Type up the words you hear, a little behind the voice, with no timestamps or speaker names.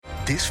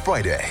This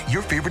Friday,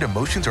 your favorite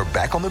emotions are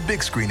back on the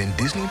big screen in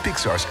Disney and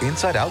Pixar's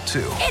Inside Out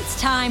 2. It's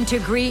time to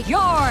greet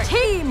your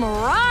Team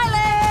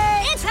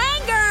Riley! It's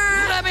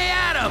anger! Let me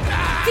at him!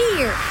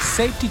 Fear!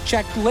 Safety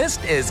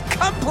checklist is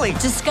complete!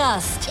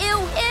 Disgust!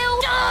 Ew!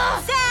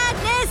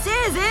 Sadness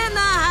is in the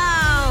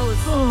house!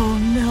 Oh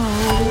no!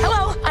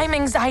 Hello, I'm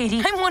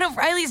anxiety. I'm one of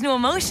Riley's new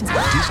emotions.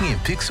 Disney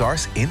and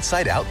Pixar's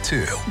Inside Out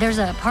 2. There's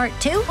a part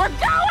 2? We're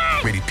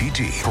going! Rated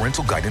PG.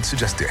 Parental guidance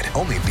suggested.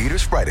 Only in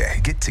theaters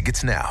Friday. Get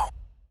tickets now.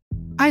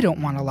 I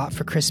don't want a lot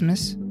for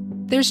Christmas.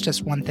 There's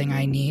just one thing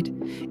I need,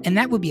 and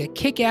that would be a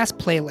kick-ass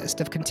playlist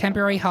of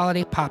contemporary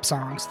holiday pop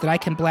songs that I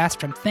can blast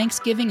from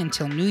Thanksgiving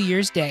until New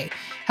Year's Day,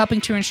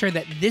 helping to ensure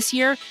that this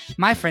year,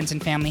 my friends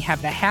and family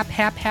have the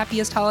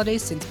happiest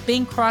holidays since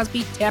Bing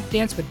Crosby tap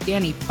danced with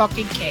Danny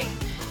fucking Kaye.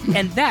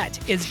 And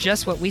that is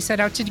just what we set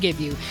out to give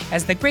you,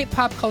 as the Great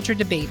Pop Culture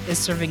Debate is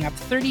serving up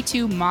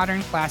 32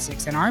 modern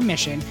classics in our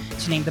mission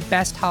to name the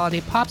best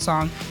holiday pop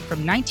song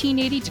from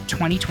 1980 to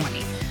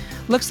 2020.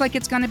 Looks like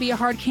it's going to be a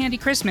hard candy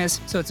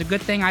Christmas, so it's a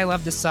good thing I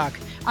love to suck.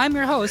 I'm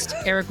your host,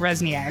 Eric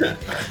Resniak.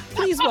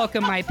 Please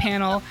welcome my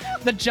panel,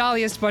 the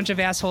jolliest bunch of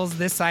assholes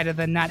this side of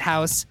the nut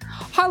house.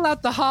 Haul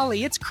out the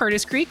holly, it's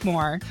Curtis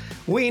Creekmore.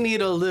 We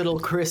need a little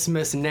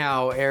Christmas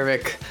now,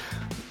 Eric.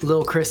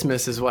 Little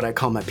Christmas is what I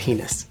call my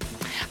penis.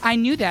 I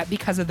knew that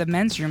because of the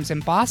men's rooms in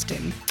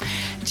Boston.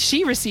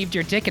 She received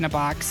your dick in a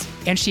box,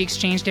 and she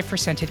exchanged it for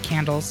scented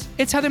candles.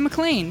 It's Heather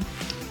McLean.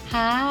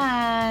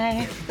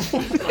 Hi.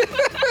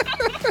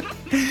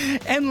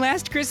 And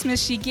last Christmas,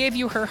 she gave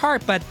you her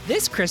heart, but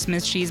this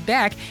Christmas, she's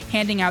back,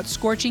 handing out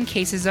scorching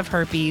cases of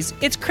herpes.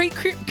 It's Kate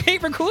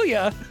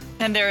Rakulia.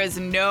 And there is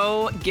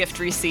no gift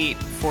receipt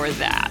for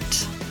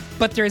that.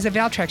 But there is a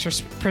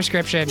Valtrex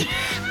prescription.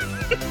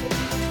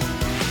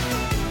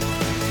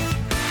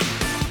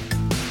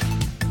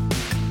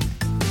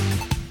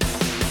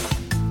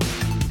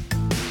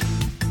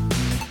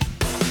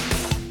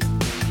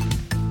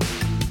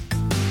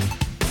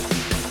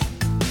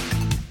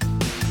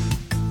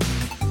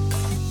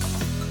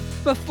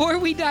 Before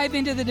we dive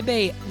into the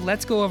debate,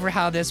 let's go over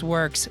how this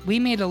works. We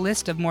made a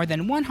list of more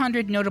than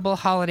 100 notable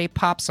holiday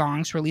pop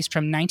songs released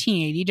from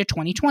 1980 to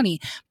 2020.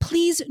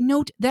 Please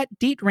note that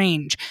date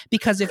range,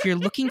 because if you're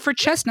looking for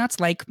chestnuts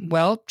like,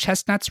 well,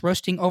 chestnuts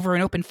roasting over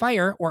an open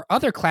fire or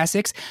other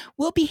classics,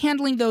 we'll be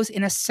handling those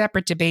in a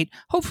separate debate,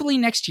 hopefully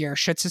next year,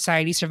 should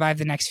society survive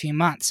the next few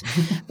months.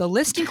 The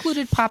list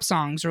included pop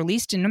songs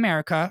released in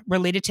America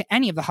related to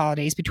any of the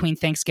holidays between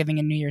Thanksgiving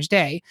and New Year's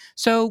Day.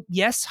 So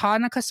yes,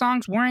 Hanukkah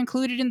songs were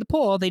included in the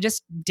poll. They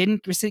just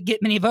didn't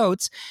get many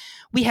votes.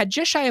 We had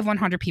just shy of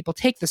 100 people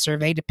take the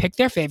survey to pick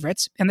their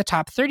favorites, and the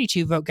top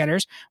 32 vote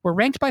getters were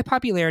ranked by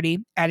popularity,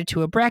 added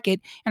to a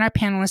bracket, and our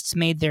panelists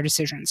made their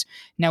decisions.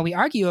 Now we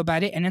argue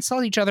about it and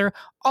insult each other,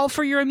 all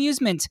for your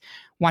amusement.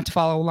 Want to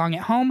follow along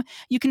at home?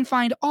 You can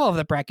find all of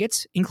the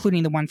brackets,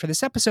 including the one for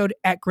this episode,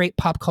 at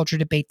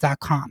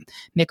greatpopculturedebate.com.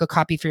 Make a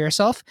copy for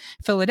yourself,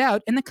 fill it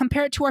out, and then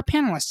compare it to our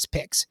panelists'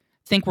 picks.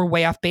 Think we're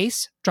way off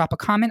base? Drop a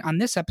comment on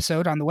this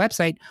episode on the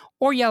website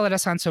or yell at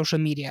us on social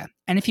media.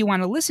 And if you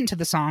want to listen to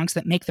the songs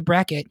that make the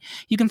bracket,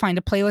 you can find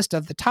a playlist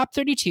of the top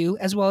 32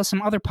 as well as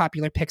some other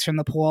popular picks from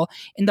the poll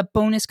in the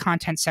bonus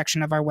content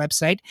section of our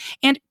website.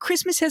 And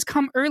Christmas has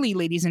come early,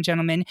 ladies and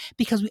gentlemen,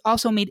 because we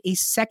also made a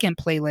second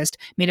playlist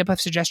made up of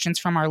suggestions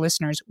from our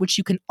listeners, which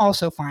you can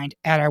also find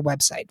at our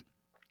website.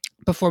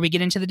 Before we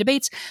get into the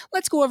debates,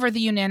 let's go over the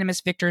unanimous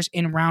victors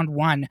in round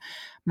one.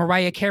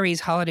 Mariah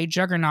Carey's holiday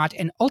juggernaut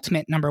and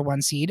ultimate number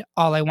one seed,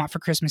 All I Want for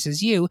Christmas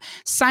Is You,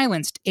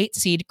 silenced 8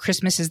 seed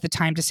Christmas Is the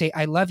Time to Say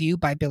I Love You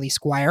by Billy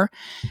Squier.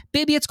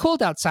 Baby It's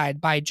Cold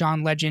Outside by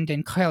John Legend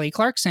and Kelly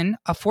Clarkson,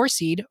 a 4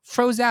 seed.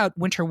 Froze Out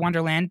Winter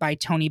Wonderland by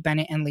Tony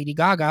Bennett and Lady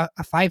Gaga,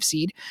 a 5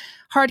 seed.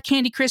 Hard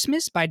Candy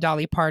Christmas by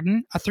Dolly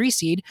Parton, a 3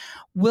 seed.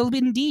 Will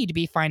Indeed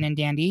Be Fine and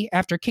Dandy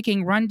after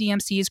kicking Run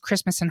DMC's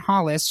Christmas in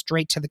Hollis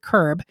straight to the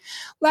curb.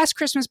 Last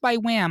Christmas by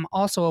Wham,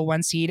 also a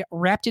 1 seed,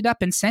 wrapped it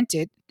up and sent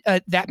it,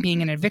 that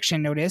being an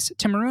eviction notice,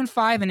 to Maroon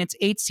 5 and its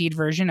 8 seed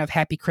version of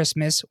Happy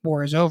Christmas,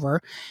 War Is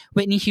Over.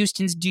 Whitney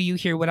Houston's Do You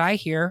Hear What I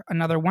Hear,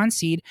 another 1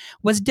 seed,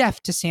 was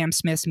deaf to Sam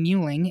Smith's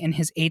Mewling in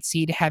his 8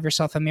 seed Have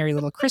Yourself a Merry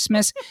Little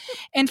Christmas.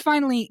 And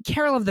finally,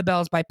 Carol of the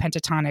Bells by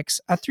Pentatonix,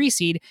 a 3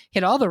 seed,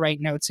 hit all the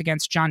right notes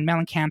against John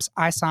Mellencamp's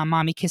I Saw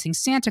Mommy Kissing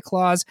Santa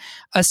Claus,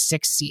 a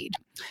 6 seed.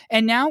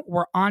 And now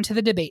we're on to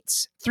the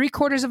debates.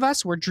 3/4 of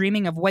us were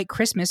dreaming of White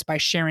Christmas by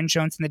Sharon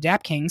Jones and the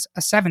Dap Kings,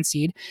 a 7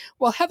 seed,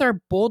 while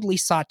Heather boldly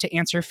sought to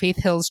answer Faith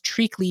Hill's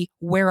treacly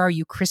Where Are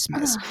You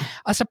Christmas,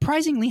 a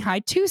surprisingly high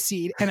 2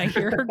 seed, and I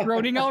hear her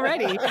groaning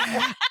already.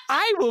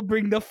 I will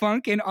bring the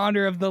funk in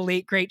honor of the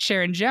late, great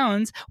Sharon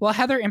Jones, while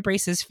Heather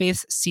embraces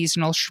Faith's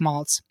seasonal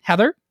schmaltz.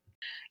 Heather?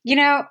 You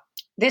know,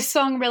 this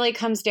song really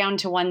comes down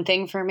to one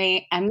thing for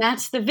me, and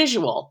that's the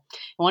visual.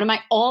 One of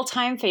my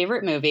all-time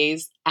favorite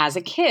movies as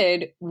a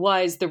kid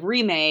was the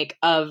remake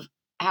of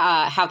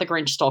How the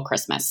Grinch Stole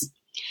Christmas.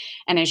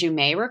 And as you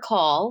may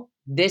recall,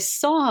 this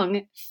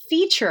song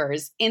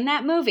features in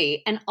that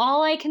movie. And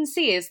all I can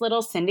see is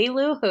little Cindy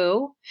Lou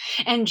Who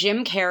and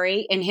Jim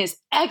Carrey in his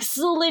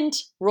excellent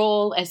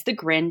role as the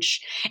Grinch.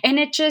 And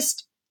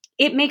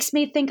it makes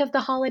me think of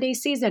the holiday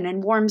season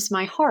and warms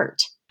my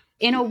heart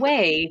in a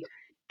way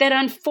that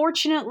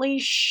unfortunately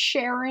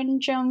Sharon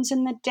Jones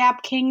and the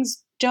Dap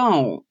Kings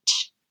don't.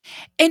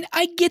 And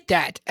I get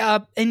that.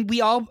 And we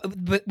all,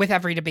 with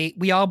every debate,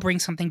 we all bring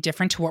something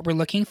different to what we're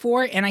looking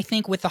for. And I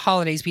think with the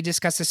holidays, we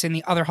discussed this in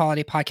the other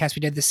holiday podcast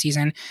we did this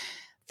season.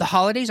 The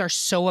holidays are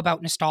so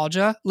about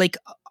nostalgia. Like,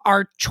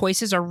 our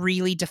choices are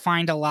really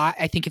defined a lot,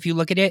 I think, if you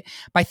look at it,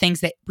 by things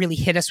that really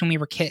hit us when we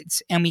were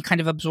kids and we kind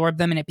of absorb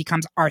them and it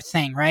becomes our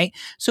thing, right?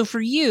 So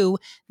for you,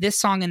 this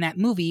song and that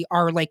movie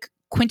are like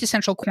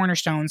quintessential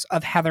cornerstones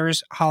of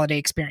Heather's holiday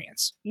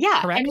experience.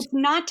 Yeah. Correct? And it's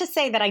not to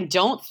say that I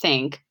don't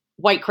think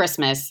White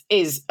Christmas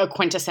is a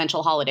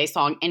quintessential holiday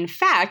song. In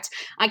fact,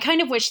 I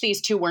kind of wish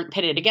these two weren't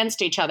pitted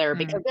against each other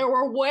because there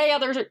were way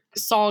other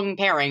song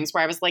pairings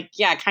where I was like,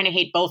 yeah, I kind of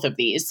hate both of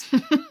these.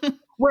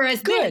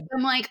 Whereas this,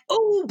 I'm like,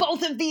 oh,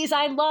 both of these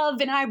I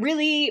love. And I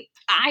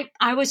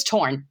was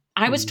torn.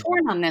 I was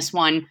torn on this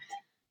one.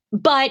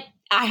 But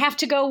I have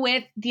to go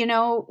with,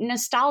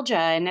 nostalgia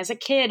and as a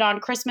kid on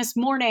Christmas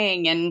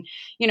morning. And,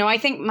 I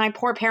think my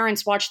poor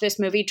parents watched this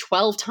movie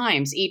 12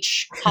 times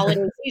each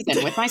holiday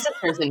season with my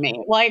sisters and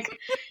me. Like,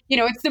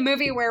 it's the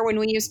movie where when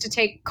we used to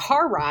take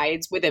car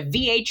rides with a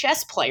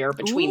VHS player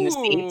between the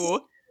seats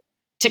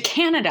to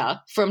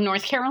Canada from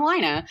North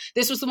Carolina,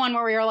 this was the one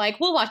where we were like,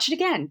 we'll watch it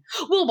again.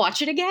 We'll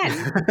watch it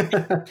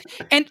again.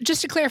 And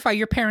just to clarify,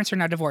 your parents are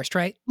now divorced,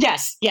 right?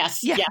 Yes. Yeah,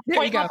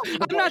 there you go.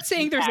 I'm not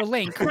saying there's a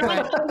link.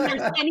 But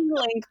there's any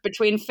link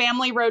between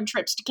family road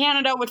trips to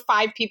Canada with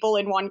 5 people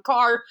in one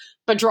car,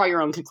 but draw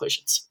your own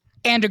conclusions.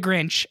 And a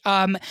Grinch.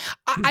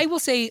 I will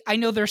say, I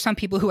know there are some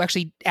people who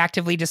actually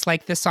actively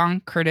dislike this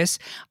song, Curtis.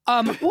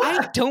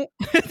 I don't.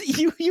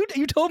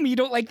 You told me you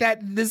don't like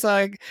this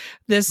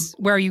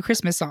 "Where Are You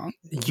Christmas" song.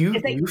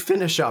 You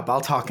finish up.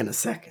 I'll talk in a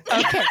second.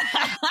 Okay.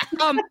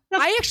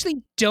 I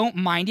actually don't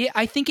mind it.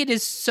 I think it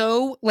is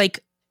so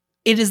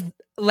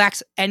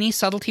lacks any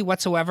subtlety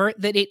whatsoever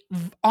that it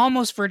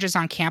almost verges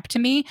on camp to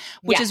me,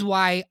 which is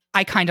why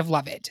I kind of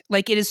love it.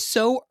 Like, it is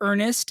so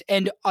earnest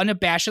and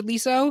unabashedly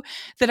so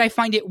that I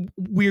find it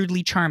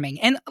weirdly charming.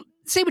 And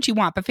say what you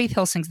want, but Faith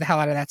Hill sings the hell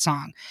out of that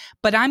song.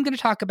 But I'm going to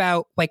talk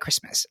about White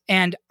Christmas,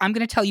 and I'm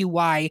going to tell you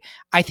why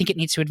I think it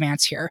needs to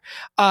advance here.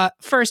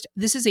 First,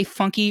 this is a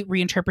funky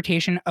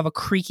reinterpretation of a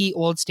creaky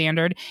old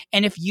standard,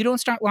 and if you don't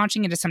start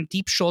launching into some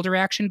deep shoulder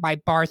action by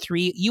bar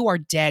 3, you are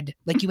dead.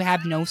 Like, you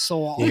have no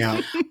soul.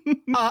 Yeah.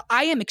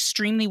 I am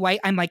extremely white.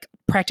 I'm like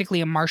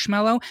practically a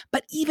marshmallow,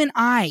 but even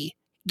I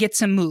get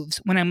some moves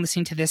when I'm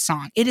listening to this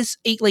song. It is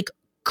a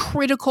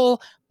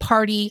critical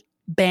party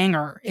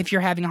banger if you're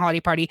having a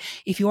holiday party.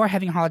 If you are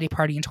having a holiday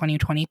party in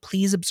 2020,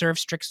 please observe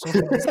strict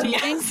social distancing.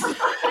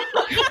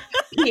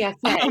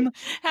 Yes.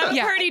 Have a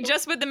party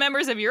just with the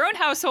members of your own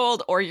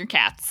household or your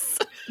cats.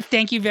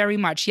 Thank you very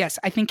much. Yes,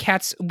 I think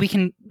cats, we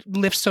can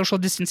lift social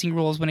distancing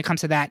rules when it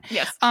comes to that.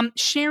 Yes.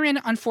 Sharon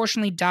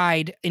unfortunately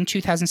died in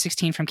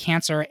 2016 from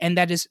cancer, and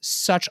that is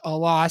such a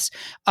loss.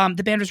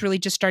 The band was really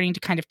just starting to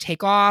kind of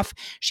take off.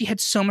 She had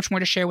so much more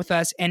to share with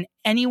us, and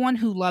anyone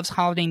who loves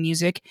holiday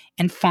music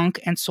and funk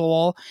and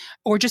soul,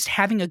 or just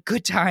having a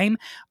good time,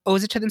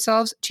 owes it to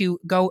themselves to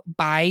go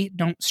buy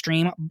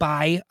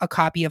a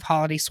copy of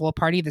Holiday Soul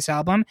Party, this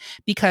album,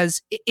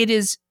 because it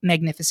is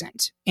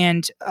magnificent.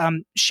 And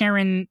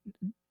Sharon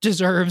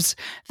deserves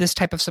this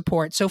type of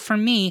support. So for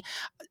me,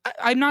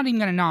 I'm not even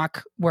going to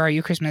knock Where Are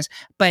You Christmas,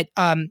 but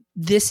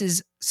this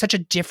is such a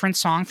different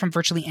song from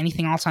virtually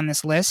anything else on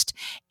this list.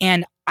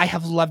 And I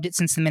have loved it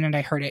since the minute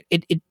I heard it.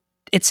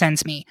 It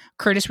sends me.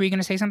 Curtis, were you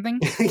going to say something?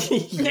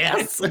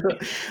 Yes.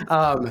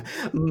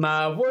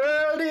 My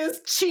world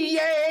is changing.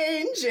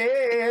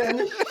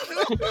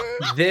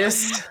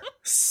 This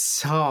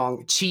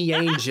song,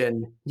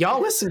 Changin'.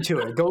 Y'all listen to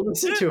it. Go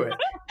listen to it.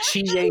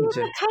 Changin'.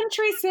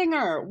 Country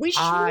singer. We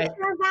should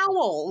our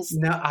vowels.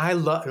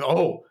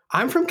 No,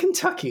 I'm from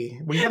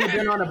Kentucky. We haven't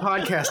been on a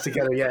podcast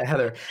together yet,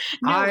 Heather.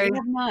 No, I we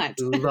have not.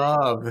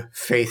 love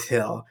Faith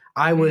Hill.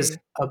 I was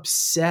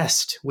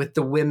obsessed with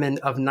the women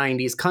of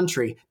 90s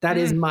country. That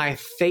is my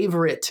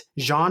favorite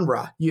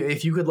genre.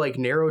 If you could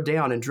narrow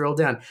down and drill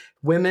down,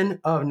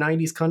 women of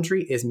 90s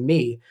country is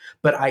me.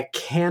 But I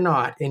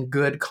cannot in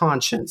good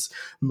conscience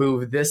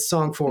move this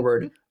song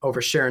forward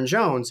over Sharon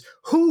Jones,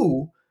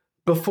 who,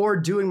 before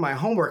doing my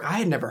homework, I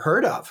had never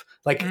heard of.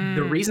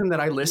 The reason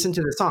that I listened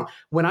to the song,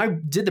 when I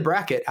did the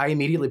bracket, I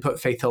immediately put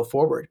Faith Hill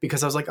forward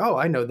because I was like, oh,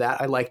 I know that.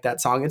 I like that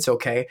song. It's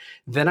okay.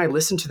 Then I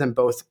listened to them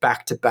both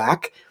back to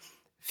back.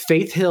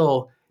 Faith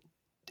Hill,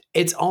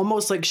 it's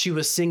almost like she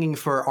was singing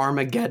for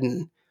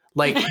Armageddon,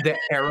 like the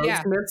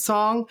Aerosmith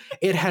song.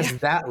 It has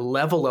that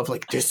level of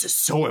this is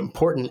so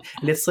important.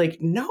 And it's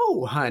like,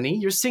 no, honey,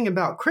 you're singing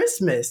about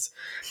Christmas.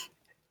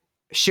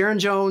 Sharon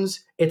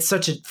Jones, it's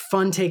such a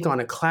fun take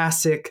on a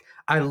classic.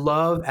 I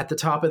love at the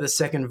top of the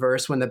second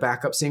verse when the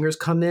backup singers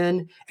come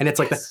in and it's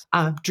like,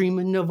 I'm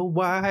dreaming of a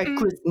white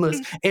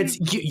Christmas. It's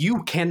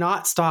you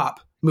cannot stop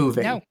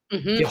moving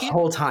the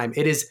whole time.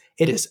 It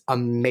is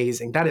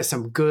amazing. That is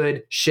some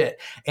good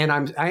shit. And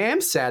I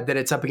am sad that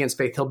it's up against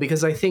Faith Hill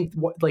because I think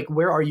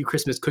Where Are You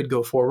Christmas could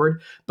go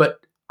forward, but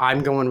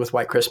I'm going with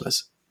White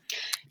Christmas.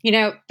 You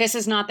know, this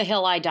is not the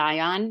hill I die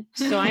on,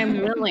 so I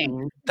am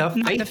willing. The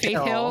Faith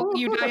Hill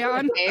you die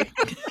on?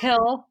 Faith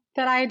Hill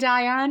that I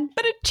die on.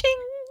 Ba-da-ching.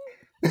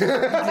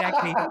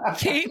 Exactly.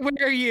 Kate,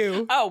 where are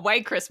you? Oh,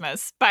 White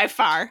Christmas. By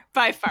far.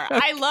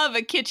 I love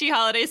a kitschy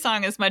holiday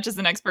song as much as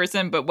the next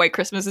person, but White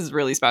Christmas is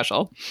really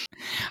special.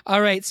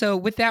 All right. So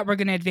with that, we're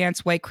going to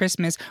advance White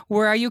Christmas.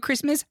 Where Are You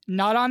Christmas?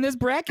 Not on this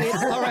bracket.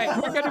 All right.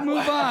 We're going to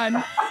move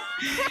on.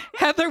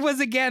 Heather was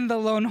again the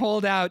lone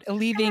holdout,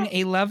 leaving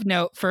a love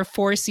note for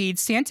 4-seed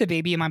Santa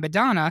Baby My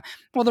Madonna,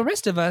 while the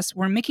rest of us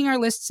were making our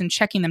lists and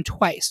checking them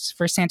twice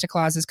for Santa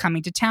Claus is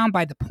Coming to Town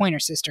by the Pointer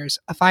Sisters,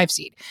 a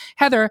 5-seed.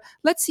 Heather,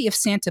 let's see if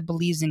Santa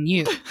believes in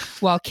you,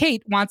 while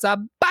Kate wants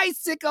a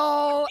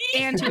bicycle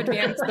and to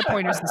advance the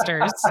Pointer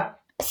Sisters.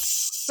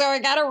 So I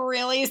got a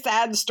really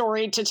sad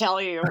story to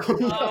tell you.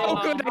 Oh,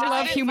 good. I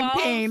love human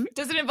pain.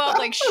 Does it involve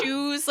like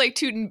shoes, like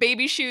tooting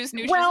baby shoes,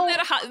 new Well, shoes?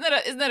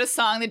 Isn't that a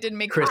song that didn't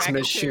make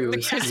Christmas the shoes?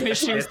 bracket, too? Christmas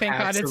shoes. Thank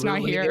God it's not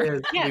here.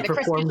 Is. Yeah, We the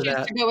Christmas performed shoes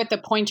that. to go with the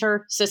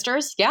Pointer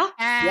Sisters. Yeah.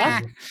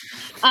 Ah.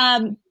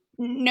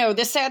 No,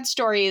 the sad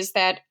story is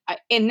that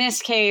in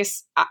this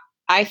case,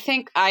 I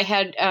think I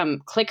had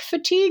click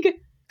fatigue.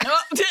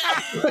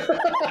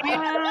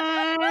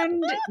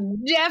 And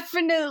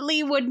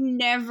definitely would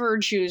never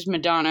choose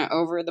Madonna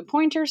over the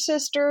Pointer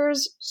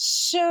Sisters.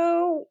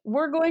 So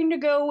we're going to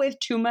go with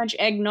Too Much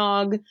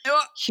Eggnog,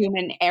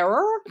 Human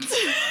Error.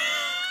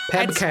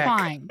 That's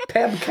fine.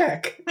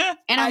 Pebkek.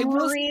 And I'm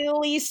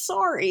really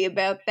sorry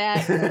about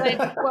that.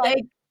 But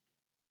like,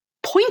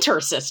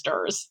 Pointer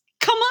Sisters,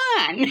 come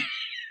on.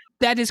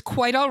 That is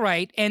quite all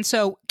right. And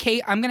so,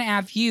 Kate, I'm going to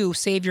have you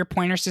save your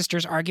Pointer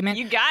Sisters argument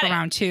for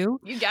round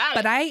 2. You got it.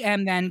 But I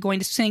am then going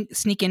to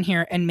sneak in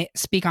here and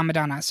speak on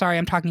Madonna. Sorry,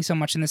 I'm talking so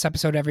much in this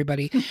episode,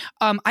 everybody.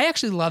 I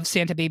actually love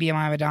Santa Baby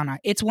My Madonna.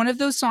 It's one of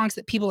those songs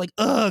that people are like,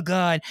 oh,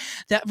 God,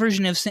 that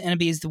version of Santa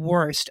Baby is the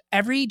worst.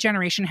 Every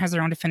generation has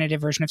their own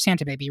definitive version of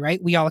Santa Baby,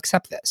 right? We all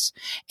accept this.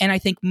 And I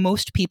think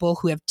most people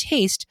who have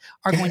taste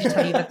are going to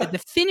tell you that the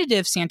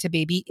definitive Santa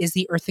Baby is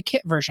the Eartha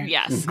Kitt version.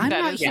 Yes. I'm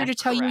not here to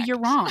tell you you're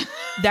wrong.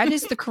 That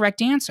is the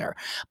correct answer.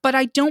 But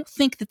I don't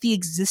think that the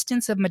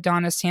existence of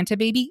Madonna's Santa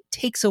Baby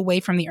takes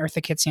away from the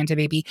Eartha Kitt Santa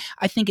Baby.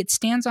 I think it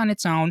stands on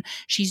its own.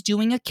 She's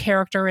doing a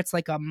character. It's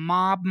like a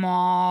mob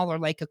mall or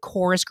like a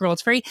chorus girl.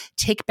 It's very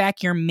Take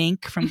Back Your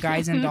Mink from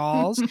Guys and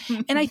Dolls.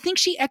 And I think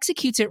she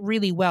executes it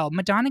really well.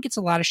 Madonna gets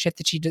a lot of shit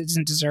that she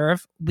doesn't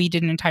deserve. We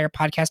did an entire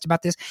podcast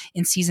about this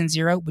in season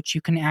 0, which you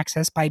can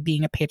access by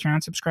being a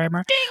Patreon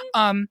subscriber.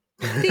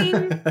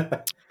 Ding.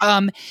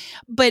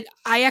 But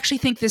I actually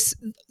think this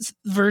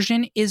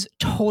version is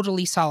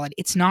totally solid.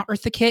 It's not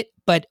Eartha Kitt,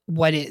 but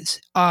what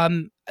is?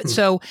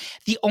 So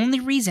the only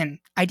reason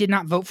I did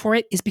not vote for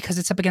it is because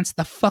it's up against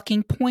the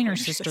fucking Pointer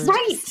Sisters.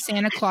 Right.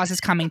 Santa Claus is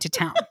Coming to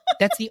Town.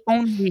 That's the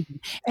only reason.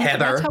 And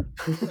Heather.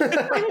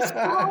 I'm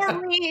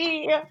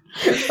sorry.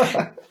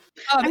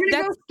 I'm going to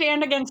go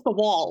stand against the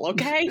wall,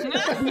 okay?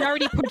 We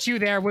already put you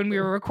there when we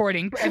were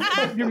recording.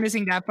 You're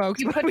missing that,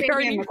 folks. You put we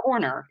baby in the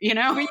corner, you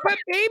know? We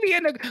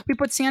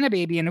put Santa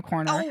Baby in a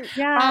corner. Oh,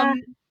 yeah.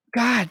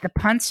 God, the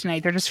puns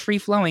tonight, they're just free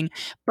flowing.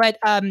 But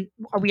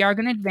we are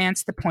going to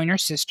advance the Pointer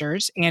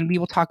Sisters, and we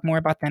will talk more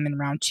about them in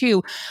round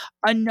 2.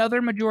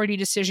 Another majority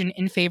decision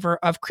in favor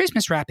of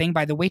Christmas Wrapping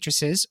by the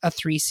Waitresses, a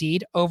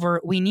 3-seed, over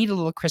We Need a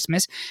Little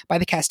Christmas by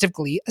the cast of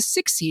Glee, a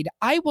 6-seed.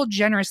 I will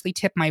generously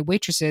tip my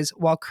Waitresses,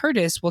 while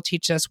Curtis will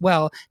teach us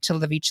well to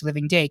live each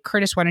living day.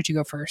 Curtis, why don't you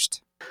go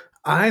first?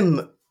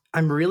 I'm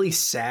really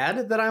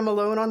sad that I'm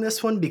alone on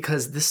this one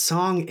because this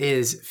song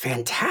is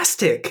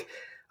fantastic.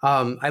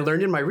 I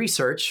learned in my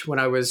research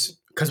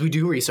because we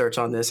do research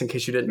on this in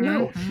case you didn't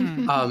know.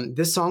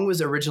 This song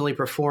was originally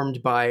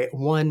performed by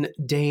one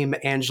Dame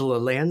Angela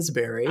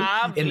Lansbury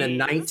in the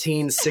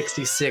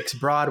 1966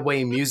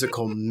 Broadway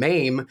musical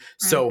Mame.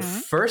 So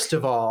first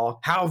of all,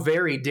 how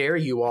very dare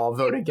you all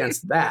vote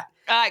against that?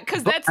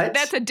 Because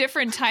that's a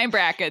different time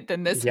bracket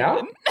than this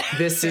one.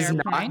 This is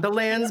not the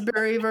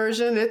Lansbury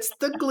version. It's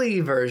the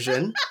Glee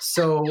version.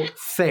 So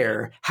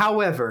fair.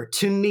 However,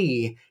 to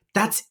me,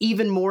 that's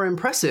even more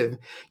impressive.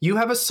 You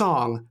have a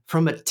song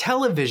from a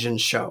television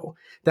show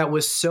that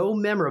was so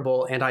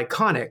memorable and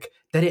iconic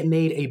that it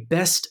made a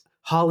best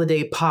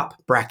holiday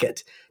pop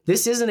bracket.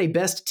 This isn't a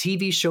best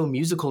TV show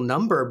musical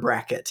number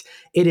bracket.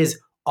 It is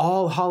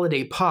all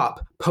holiday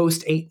pop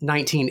post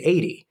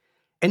 1980.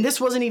 And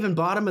this wasn't even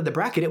bottom of the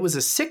bracket. It was a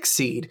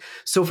 6-seed.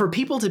 So for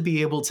people to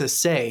be able to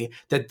say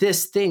that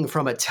this thing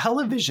from a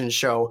television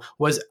show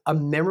was a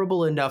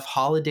memorable enough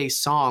holiday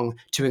song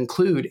to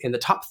include in the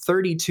top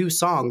 32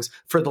 songs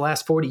for the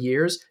last 40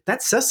 years,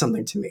 that says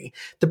something to me.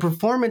 The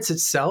performance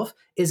itself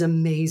is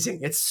amazing.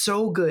 It's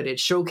so good. It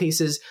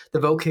showcases the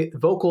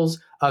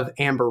vocals of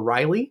Amber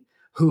Riley,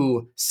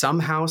 who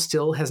somehow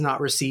still has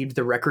not received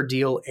the record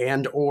deal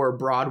and or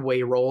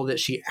Broadway role that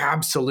she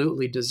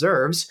absolutely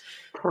deserves.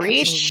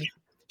 Preach.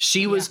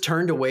 She was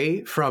turned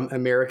away from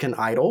American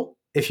Idol,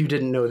 if you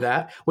didn't know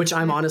that, which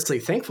I'm honestly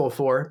thankful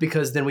for,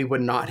 because then we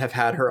would not have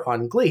had her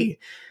on Glee.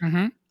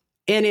 Mm-hmm.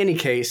 In any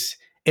case,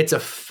 it's a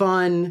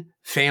fun,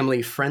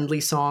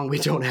 family-friendly song. We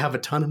don't have a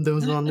ton of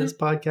those on this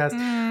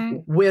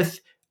podcast. With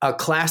a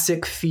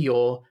classic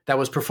feel that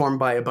was performed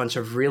by a bunch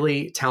of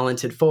really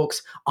talented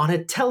folks on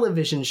a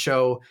television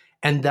show,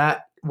 and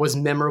that was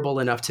memorable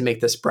enough to make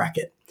this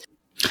bracket.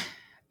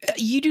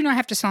 You do not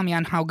have to sell me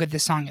on how good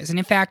this song is. And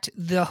in fact,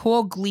 the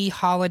whole Glee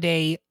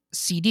holiday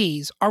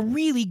CDs are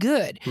really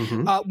good.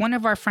 Mm-hmm. One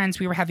of our friends,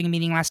 we were having a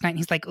meeting last night, and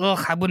he's like,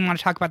 ugh, I wouldn't want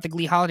to talk about the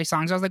Glee holiday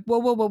songs. I was like,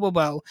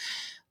 whoa.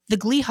 The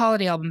Glee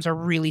holiday albums are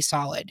really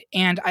solid.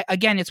 And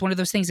again, it's one of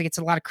those things that gets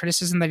a lot of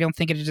criticism that I don't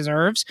think it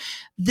deserves.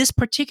 This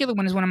particular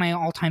one is one of my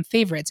all-time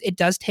favorites. It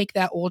does take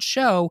that old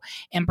show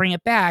and bring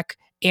it back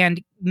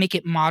and make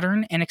it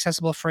modern and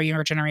accessible for a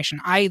younger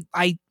generation. I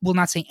will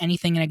not say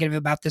anything negative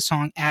about this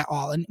song at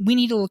all. And We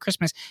Need a Little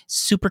Christmas,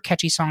 super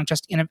catchy song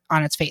just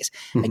on its face.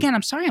 Mm-hmm. Again,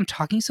 I'm sorry I'm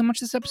talking so much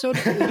this episode.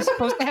 We were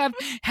supposed to have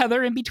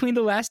Heather in between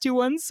the last two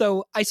ones,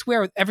 so I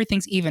swear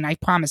everything's even. I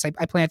promise. I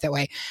plan it that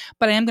way.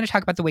 But I am going to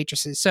talk about the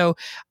waitresses. So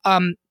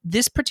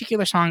this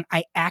particular song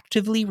I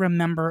actively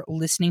remember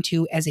listening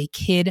to as a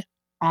kid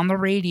on the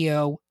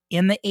radio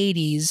in the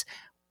 80s,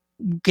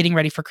 getting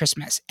ready for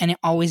Christmas, and it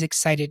always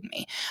excited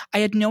me. I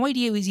had no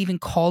idea it was even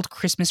called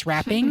Christmas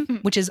Wrapping,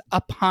 which is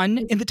a pun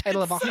in the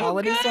title of a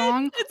holiday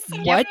song.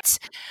 What?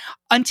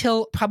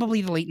 Until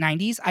probably the late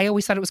 90s. I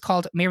always thought it was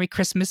called Merry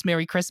Christmas,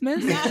 Merry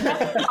Christmas.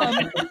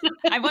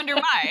 I wonder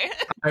why.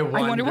 I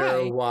wonder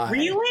why.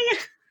 Really?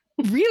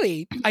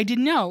 Really? I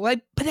didn't know.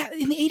 But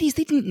in the 80s,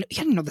 you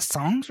didn't know the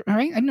songs, all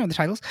right? I didn't know the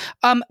titles.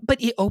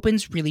 But it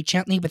opens really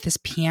gently with this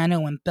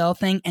piano and bell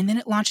thing, and then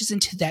it launches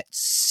into that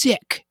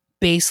sick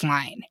bass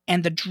line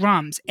and the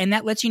drums, and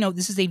that lets you know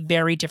this is a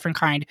very different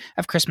kind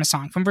of Christmas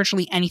song from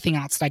virtually anything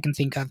else that I can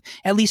think of,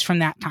 at least from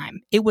that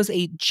time. It was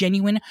a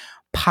genuine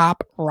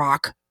pop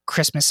rock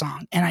Christmas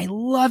song, and I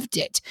loved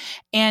it.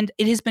 And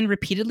it has been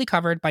repeatedly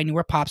covered by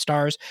newer pop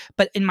stars,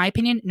 but in my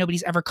opinion,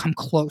 nobody's ever come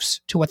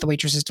close to what the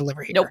waitresses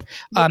deliver here. Nope.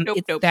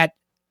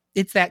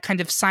 It's that kind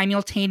of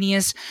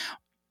simultaneous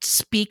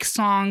speak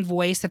song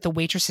voice that the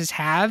waitresses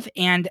have,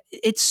 and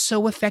it's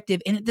so effective.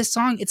 And this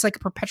song, it's like a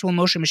perpetual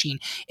motion machine.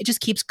 It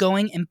just keeps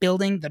going and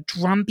building. The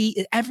drum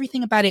beat,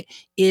 everything about it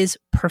is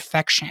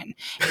perfection.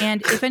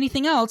 And if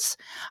anything else,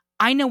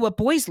 I know what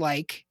boys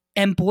like,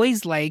 and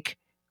boys like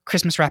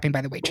Christmas Wrapping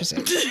by the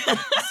Waitresses.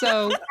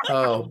 So,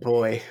 oh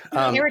boy,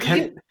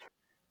 Eric,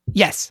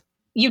 yes,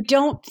 you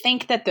don't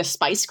think that the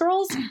Spice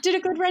Girls did a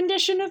good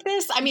rendition of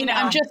this? I mean, No.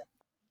 I'm just,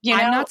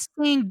 I'm not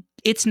saying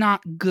it's not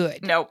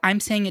good. Nope.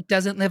 I'm saying it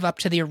doesn't live up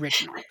to the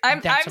original.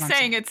 I'm That's what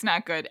saying it's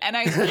not good, and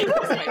I like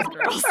the Spice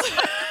Girls.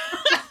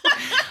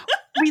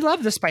 We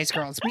love the Spice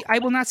Girls. I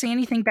will not say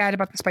anything bad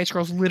about the Spice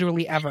Girls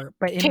literally ever.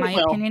 But in Kate my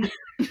will. opinion,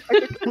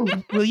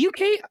 will you,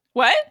 Kate?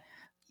 What?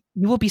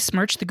 You will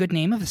besmirch the good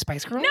name of the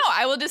Spice Girls? No,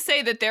 I will just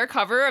say that their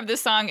cover of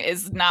this song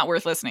is not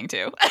worth listening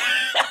to.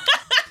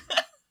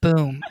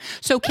 Boom.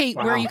 So, Kate,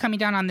 where are Wow. you coming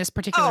down on this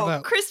particular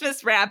vote?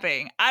 Christmas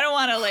Wrapping. I don't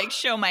want to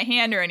show my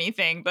hand or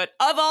anything, but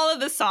of all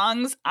of the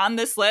songs on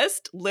this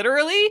list,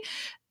 literally,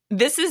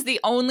 this is the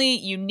only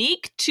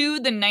unique to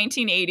the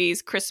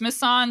 1980s Christmas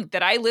song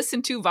that I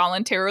listen to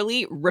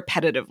voluntarily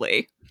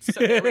repetitively. So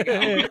there we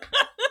go.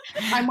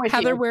 I'm with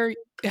Heather, you.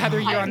 Heather,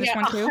 you're on this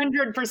one too?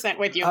 100%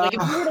 with you. Like,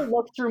 if you were to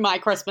look through my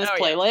Christmas Oh,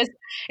 yeah. playlist,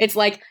 it's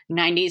like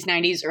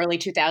 90s, early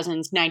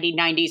 2000s,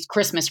 90s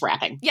Christmas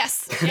wrapping.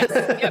 Yes. Yep.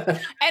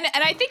 And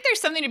I think there's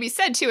something to be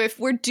said too. If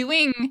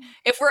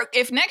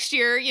next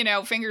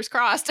year, fingers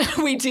crossed,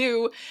 we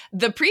do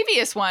the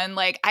previous one,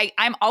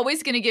 I'm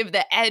always going to give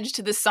the edge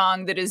to the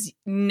song that is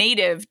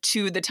native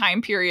to the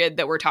time period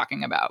that we're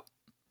talking about.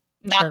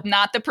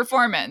 Not the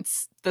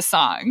performance, the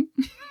song.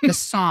 The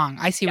song.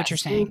 I see what you're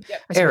saying.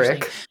 Yep. I see what you're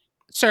Eric, saying.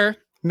 Sir,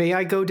 may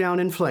I go down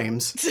in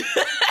flames?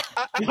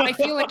 I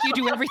feel like you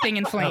do everything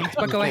in flames,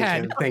 but go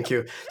ahead. Thank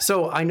you.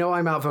 So I know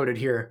I'm outvoted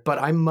here, but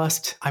I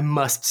must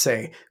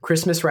say,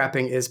 Christmas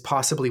Wrapping is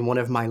possibly one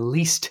of my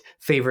least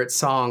favorite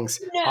songs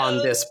on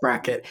this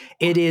bracket.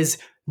 It is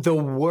the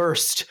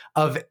worst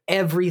of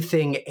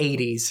everything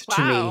 80s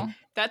to me.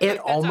 That's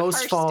almost a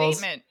harsh falls.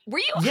 statement. Were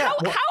you how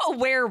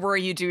aware were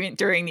you during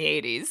the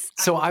 80s?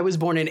 So I was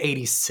born in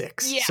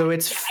 86. Yeah. So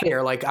it's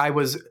fair. I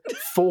was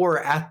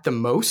 4 at the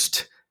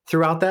most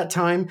throughout that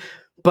time.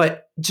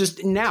 But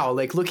just now,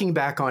 looking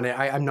back on it,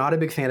 I'm not a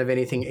big fan of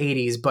anything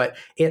 80s, but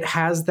it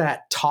has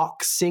that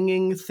talk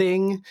singing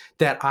thing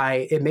that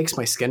it makes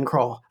my skin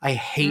crawl. I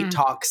hate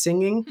talk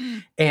singing.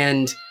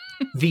 And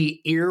the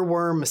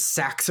earworm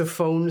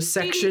saxophone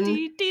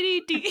section,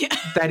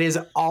 that is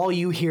all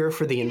you hear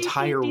for the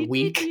entire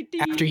week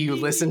after you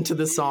listen to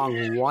the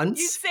song once.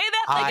 You say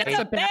that like it's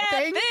a bad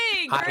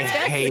thing. I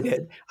hate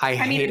it. I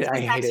hate it.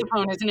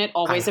 Saxophone, isn't it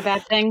always a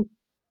bad thing?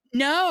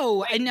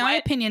 No, Wait, in my what?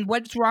 opinion,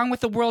 what's wrong with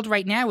the world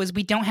right now is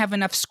we don't have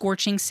enough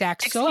scorching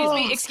sax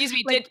songs. Excuse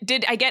me. Like-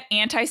 Did I get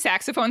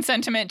anti-saxophone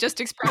sentiment just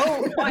expressed?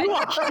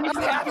 What is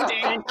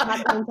happening?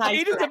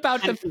 Kate is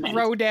about to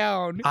throw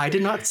down. I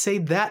did not say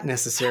that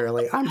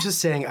necessarily. I'm just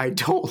saying I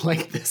don't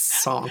like this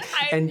song.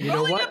 And you know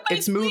rolling what? up my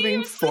It's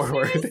moving sleeves,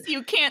 forward. listeners.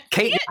 You can't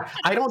Kate, see it.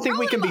 I don't think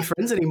we can be Rolling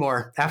friends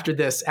anymore after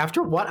this.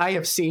 After what I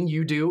have seen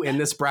you do in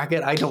this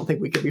bracket, I don't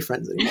think we can be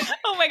friends anymore.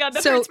 Oh my God,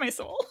 that So- hurts my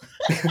soul.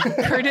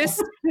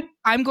 Curtis,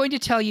 I'm going to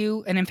tell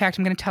you, and in fact,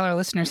 I'm going to tell our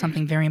listeners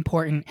something very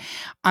important.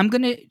 I'm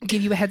going to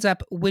give you a heads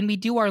up. When we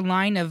do our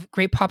line of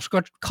Great Pop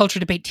Culture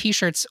Debate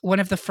t-shirts, one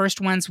of the first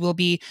ones will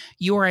be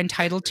 "You are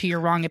entitled to your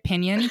wrong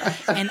opinion,"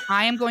 and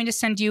I am going to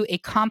send you a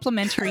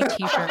complimentary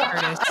t-shirt,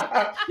 Curtis,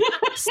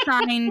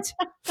 signed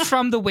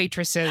from the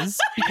waitresses,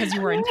 because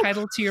you are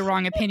entitled to your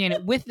wrong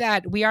opinion. With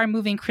that, we are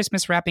moving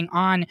Christmas wrapping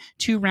on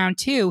to round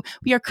 2.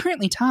 We are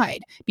currently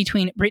tied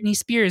between Britney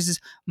Spears'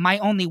 "My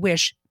Only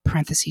Wish,"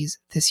 parentheses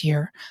this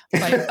year,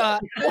 but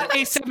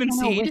a 7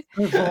 seed.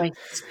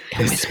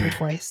 Whispered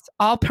voice.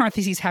 All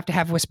parentheses have to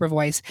have whisper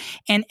voice.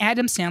 And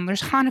Adam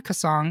Sandler's Hanukkah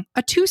song,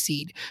 a 2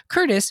 seed.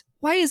 Curtis,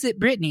 why is it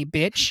Britney,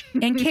 bitch?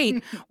 And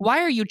Kate, why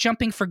are you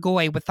jumping for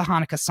Goy with the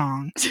Hanukkah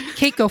song?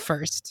 Kate, go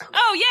first.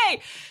 Oh,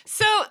 yay.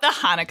 So the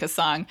Hanukkah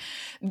song.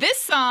 This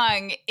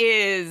song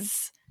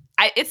is,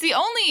 it's the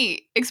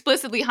only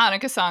explicitly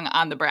Hanukkah song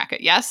on the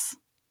bracket, yes?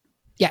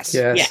 Yes.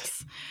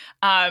 Yes.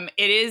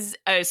 It is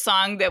a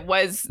song that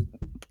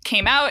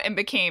came out and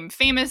became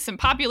famous and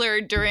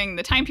popular during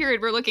the time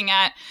period we're looking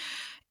at.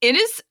 It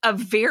is a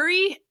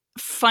very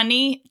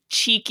funny,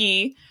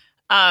 cheeky,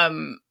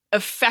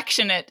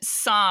 affectionate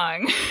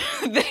song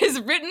that is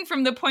written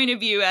from the point of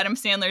view, Adam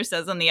Sandler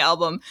says on the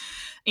album.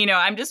 You know,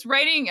 I'm just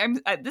writing.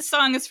 This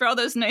song is for all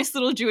those nice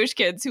little Jewish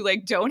kids who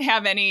like don't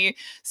have any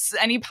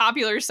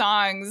popular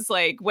songs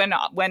like when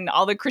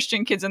all the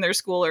Christian kids in their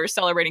school are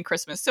celebrating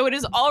Christmas. So it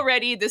is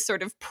already this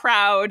sort of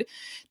proud,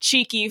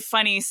 cheeky,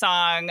 funny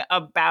song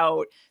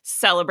about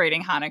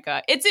celebrating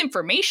Hanukkah. It's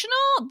informational.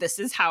 This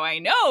is how I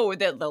know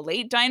that the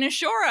late Dinah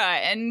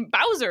Shora and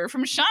Bowser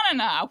from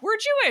Shanana were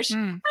Jewish. I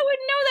wouldn't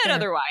know that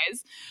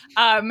otherwise.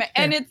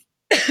 And it's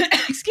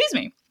excuse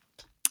me.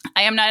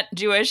 I am not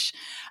Jewish.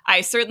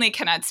 I certainly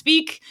cannot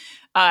speak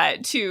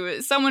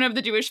to someone of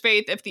the Jewish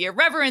faith if the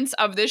irreverence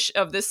of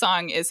this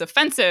song is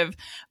offensive.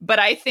 But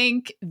I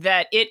think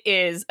that it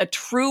is a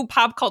true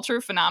pop culture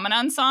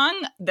phenomenon song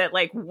that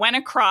like went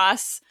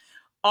across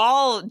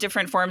all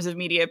different forms of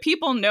media.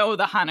 People know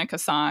the Hanukkah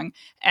song.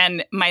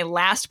 And my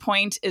last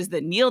point is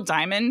that Neil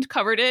Diamond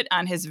covered it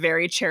on his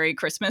Very Cherry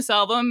Christmas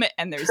album.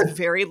 And there's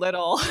very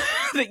little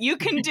that you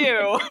can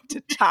do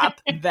to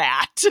top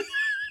that.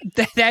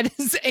 That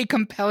is a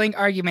compelling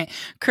argument.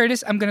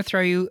 Curtis, I'm going to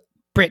throw you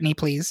Britney,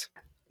 please.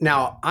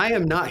 Now, I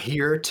am not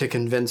here to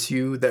convince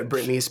you that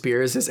Britney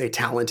Spears is a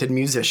talented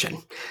musician.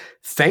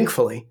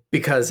 Thankfully,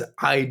 because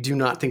I do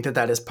not think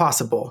that is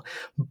possible.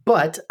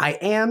 But I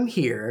am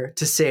here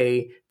to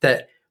say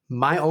that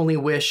My Only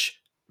Wish,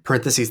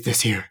 parentheses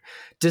this year,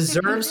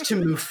 deserves to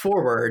move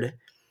forward.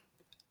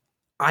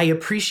 I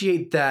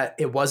appreciate that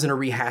it wasn't a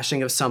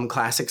rehashing of some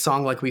classic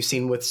song like we've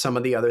seen with some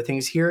of the other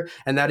things here.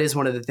 And that is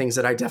one of the things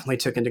that I definitely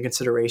took into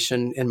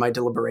consideration in my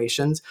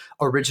deliberations.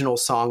 Original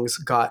songs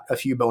got a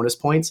few bonus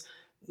points.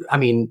 I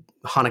mean,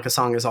 Hanukkah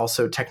song is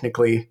also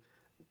technically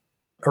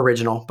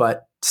original,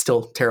 but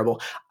still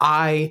terrible.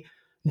 I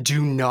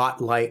do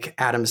not like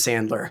Adam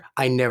Sandler.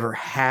 I never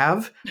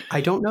have.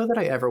 I don't know that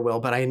I ever will,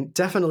 but I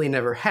definitely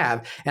never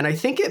have. And I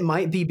think it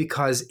might be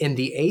because in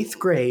the 8th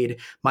grade,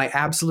 my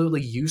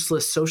absolutely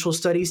useless social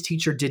studies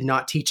teacher did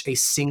not teach a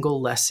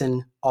single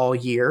lesson all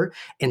year.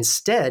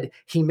 Instead,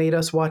 he made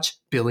us watch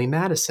Billy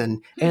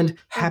Madison and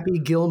Happy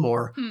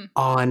Gilmore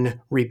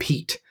on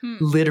repeat,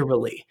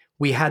 literally.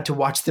 We had to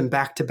watch them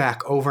back to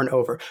back over and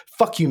over.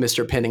 Fuck you,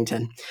 Mr.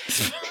 Pennington.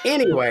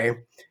 Anyway,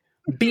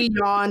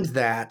 beyond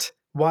that,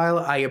 while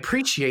I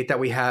appreciate that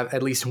we have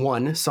at least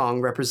one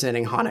song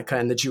representing Hanukkah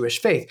and the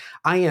Jewish faith,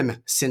 I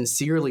am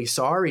sincerely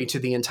sorry to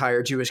the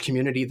entire Jewish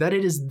community that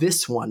it is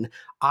this one.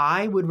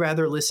 I would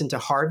rather listen to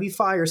Harvey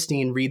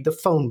Fierstein read the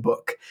phone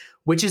book,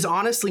 which is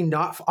honestly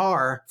not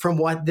far from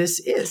what this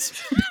is.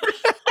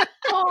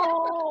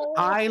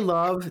 I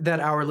love that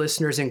our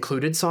listeners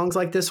included songs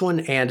like this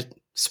one and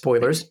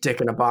spoilers, Dick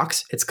in a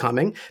Box, it's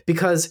coming,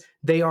 because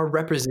they are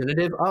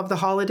representative of the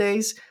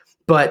holidays,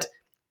 but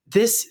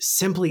this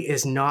simply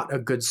is not a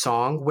good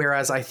song,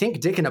 whereas I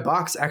think Dick in a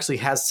Box actually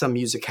has some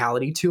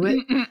musicality to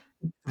it.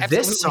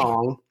 This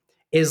song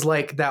is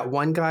like that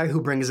one guy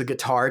who brings a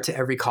guitar to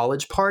every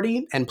college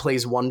party and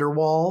plays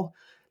Wonderwall.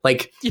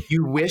 Like,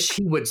 you wish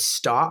he would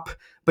stop,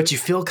 but you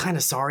feel kind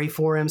of sorry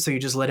for him, so you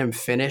just let him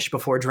finish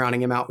before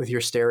drowning him out with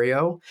your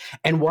stereo.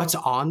 And what's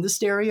on the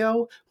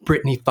stereo?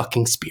 Britney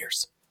fucking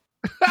Spears.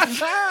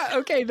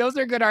 Okay, those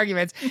are good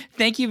arguments.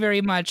 Thank you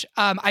very much.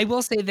 I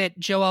will say that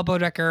Joel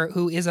Bodecker,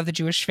 who is of the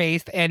Jewish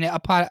faith and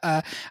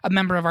a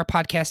member of our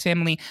podcast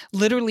family,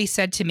 literally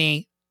said to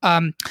me,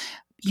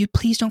 you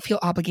please don't feel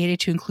obligated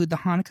to include the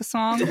Hanukkah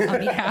song on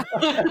behalf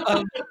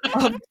of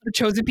the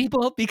chosen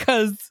people,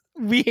 because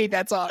We hate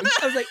that song.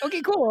 I was like,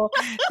 okay, cool.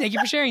 Thank you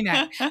for sharing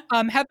that.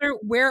 Heather,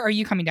 where are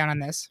you coming down on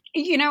this?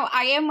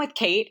 I am with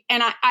Kate,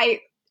 and I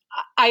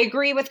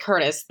agree with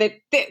Curtis that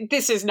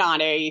this is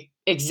not a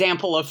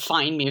example of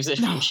fine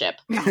musicianship.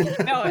 No,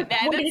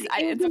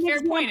 it's a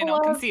fair point, and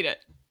I'll concede it.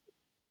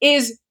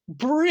 Is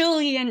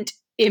brilliant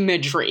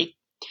imagery.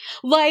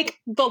 Like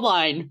the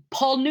line,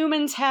 Paul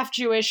Newman's half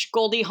Jewish,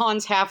 Goldie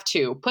Hawn's half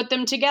too. Put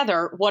them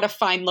together, what a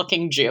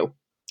fine-looking Jew.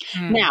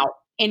 Now,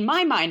 in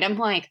my mind, I'm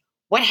like,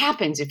 what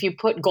happens if you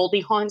put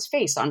Goldie Hawn's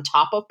face on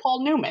top of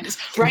Paul Newman's,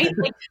 right?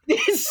 Like,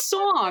 this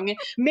song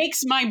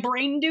makes my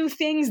brain do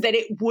things that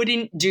it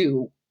wouldn't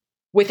do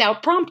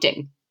without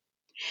prompting.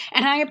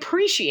 And I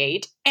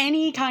appreciate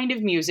any kind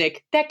of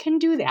music that can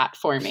do that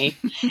for me.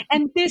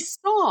 And this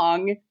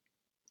song,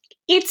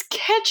 it's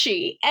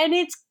catchy and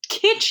it's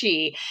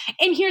kitschy.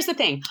 And here's the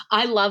thing.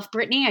 I love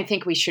Britney. I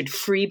think we should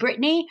free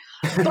Britney.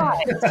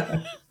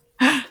 But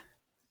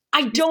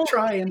I don't...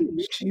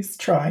 She's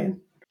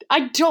trying.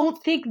 I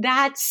don't think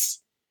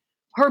that's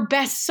her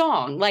best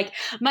song. Like,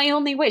 My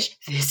Only Wish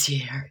this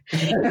year.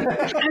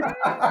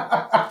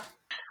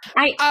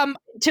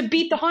 To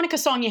beat the Hanukkah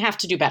song, you have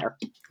to do better.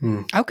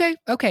 Okay.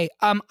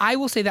 I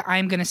will say that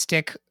I'm going to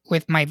stick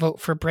with my vote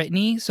for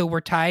Britney, so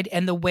we're tied.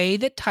 And the way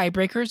that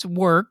tiebreakers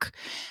work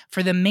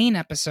for the main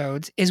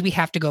episodes is we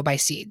have to go by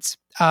seeds.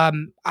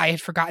 I had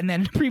forgotten that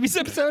in the previous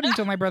episode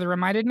until my brother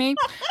reminded me.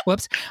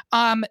 Whoops.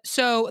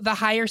 So the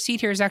higher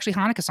seed here is actually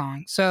Hanukkah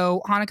Song.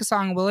 So Hanukkah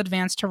Song will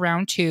advance to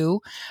round 2.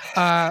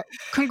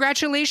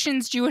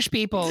 Congratulations, Jewish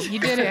people. You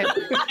did it.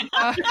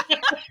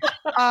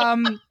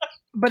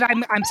 But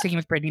I'm sticking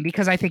with Britney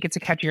because I think it's a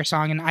catchier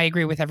song, and I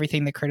agree with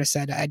everything that Curtis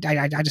said.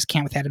 I just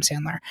can't with Adam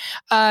Sandler.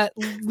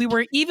 We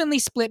were evenly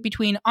split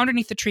between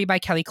Underneath the Tree by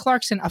Kelly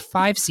Clarkson, a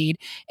 5 seed,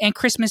 and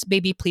Christmas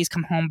Baby Please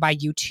Come Home by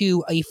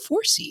U2, a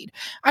 4 seed.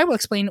 I will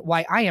explain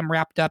why I am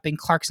wrapped up in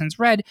Clarkson's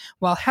Red,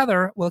 while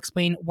Heather will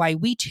explain why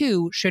we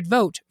too should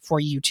vote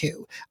for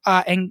U2.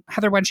 And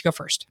Heather, why don't you go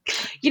first?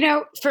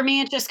 For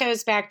me, it just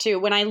goes back to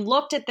when I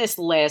looked at this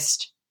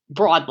list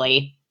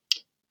broadly,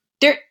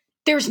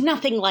 there's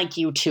nothing like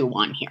U2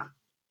 on here.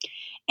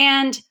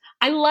 And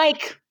I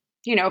like,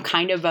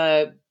 kind of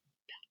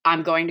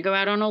I'm going to go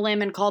out on a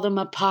limb and call them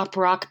a pop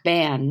rock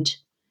band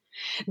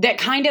that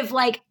kind of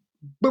like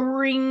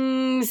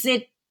brings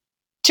it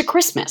to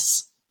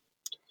Christmas.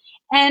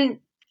 And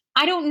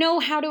I don't know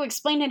how to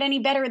explain it any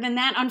better than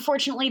that.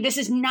 Unfortunately, this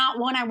is not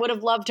one I would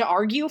have loved to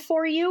argue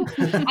for you.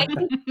 I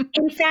think,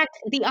 in fact,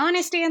 the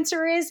honest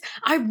answer is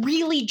I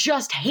really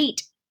just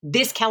hate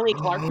this Kelly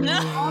Clarkson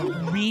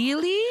song.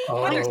 Really?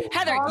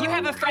 Heather, you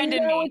have a friend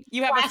in me.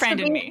 You have a friend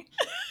in me.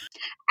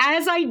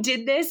 As I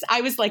did this, I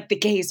was like, the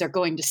gays are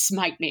going to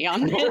smite me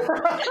on this.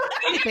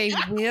 They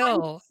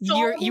will.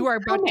 You are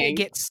about to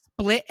get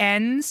split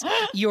ends.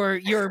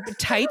 Your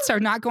tights are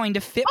not going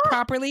to fit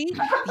properly.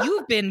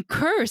 You've been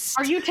cursed.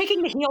 Are you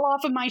taking the heel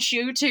off of my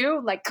shoe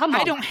too? Like, come on.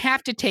 I don't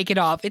have to take it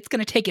off. It's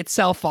going to take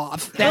itself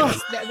off. That's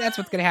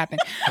what's going to happen.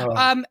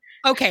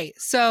 Okay,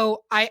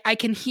 so I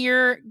can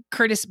hear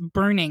Curtis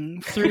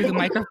burning through the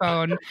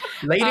microphone.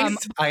 Ladies,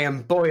 I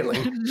am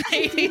boiling.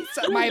 Ladies,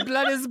 my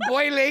blood is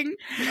boiling.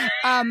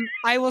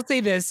 I will say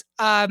this.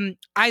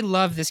 I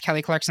love this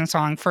Kelly Clarkson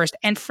song first.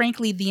 And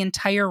frankly, the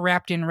entire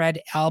Wrapped in Red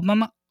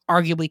album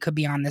arguably could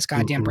be on this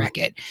goddamn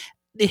bracket.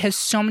 It has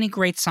so many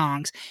great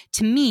songs.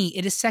 To me,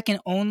 it is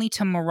second only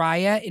to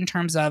Mariah in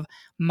terms of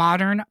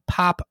modern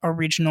pop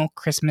original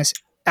Christmas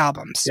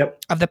albums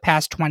of the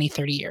past 20,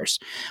 30 years.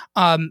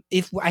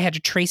 If I had to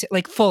trace it,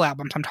 like full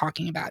albums I'm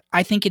talking about,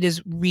 I think it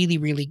is really,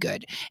 really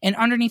good. And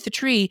Underneath the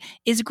Tree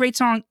is a great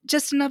song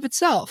just in of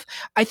itself.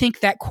 I think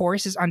that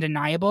chorus is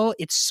undeniable.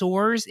 It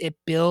soars, it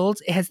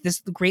builds, it has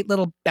this great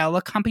little bell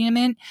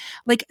accompaniment.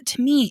 Like,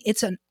 to me,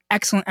 it's an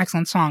excellent,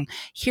 excellent song.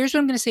 Here's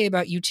what I'm going to say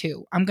about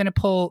U2. I'm going to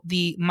pull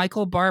the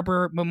Michael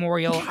Barber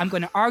Memorial. I'm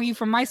going to argue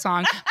for my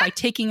song by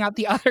taking out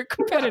the other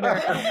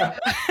competitor.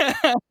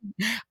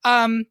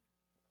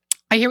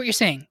 I hear what you're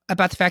saying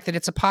about the fact that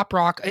it's a pop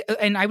rock,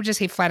 and I would just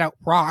say flat out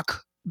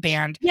rock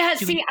band. Yeah,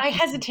 I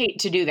hesitate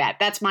to do that.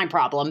 That's my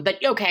problem. But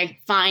okay,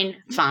 fine.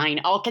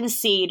 I'll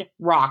concede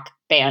rock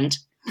band.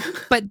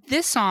 But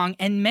this song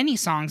and many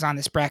songs on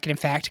this bracket, in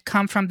fact,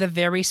 come from the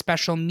very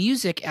special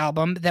music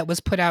album that was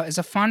put out as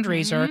a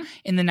fundraiser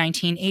in the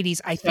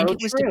 1980s. I think it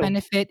was to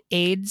benefit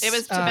AIDS. It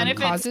was to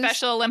benefit causes.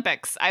 Special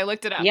Olympics. I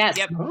looked it up. Yes.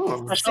 Yep.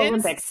 Special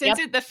Olympics.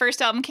 Since the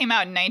first album came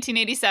out in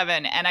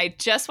 1987, and I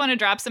just want to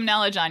drop some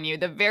knowledge on you.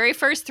 The very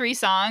first 3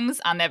 songs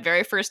on that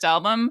very first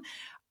album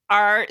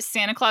are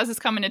Santa Claus is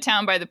Coming to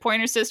Town by the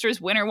Pointer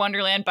Sisters, Winter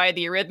Wonderland by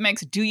the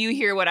Eurythmics, Do You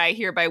Hear What I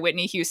Hear by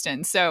Whitney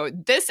Houston. So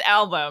this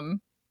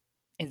album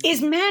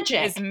is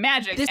magic.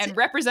 And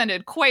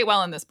represented quite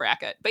well in this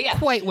bracket. But yeah.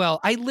 Quite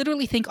well. I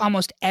literally think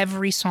almost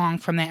every song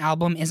from that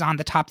album is on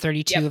the top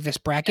 32 of this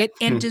bracket,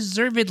 and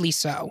deservedly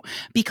so,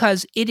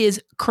 because it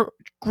is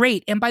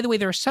great. And by the way,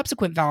 there are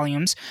subsequent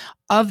volumes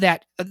of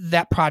that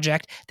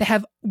project that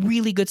have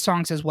really good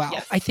songs as well.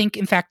 Yes. I think,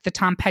 in fact, the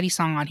Tom Petty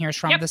song on here is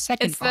from the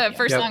second volume. It's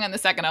the first song on the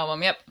second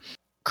album. Yep.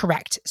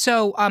 Correct.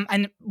 So,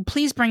 and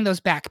please bring those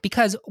back,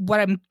 because what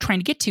I'm trying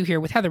to get to here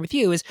with Heather, with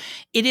you, is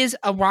it is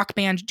a rock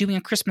band doing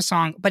a Christmas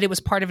song, but it was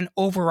part of an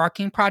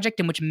overarching project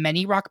in which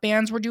many rock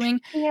bands were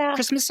doing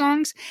Christmas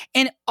songs.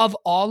 And of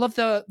all of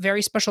the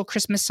very special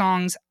Christmas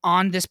songs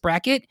on this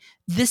bracket,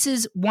 this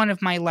is one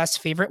of my less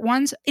favorite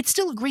ones. It's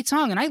still a great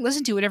song, and I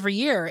listen to it every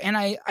year, and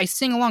I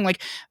sing along.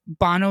 Like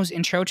Bono's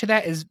intro to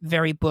that is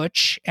very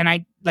Butch, and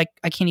I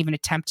can't even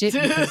attempt it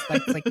because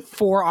it's like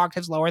 4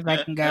 octaves lower than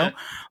I can go.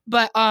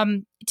 But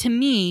to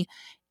me,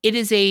 it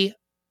is a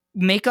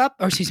remake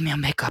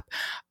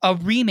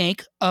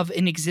of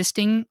an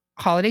existing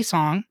holiday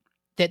song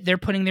that they're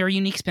putting their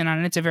unique spin on,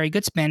 and it's a very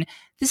good spin.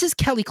 This is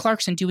Kelly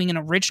Clarkson doing an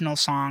original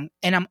song,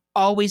 and I'm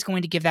always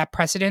going to give that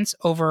precedence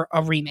over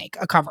a remake,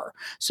 a cover.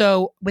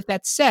 So with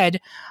that said,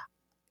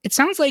 it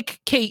sounds like,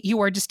 Kate,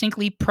 you are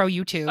distinctly pro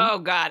U2. Oh,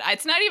 God.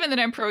 It's not even that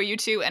I'm pro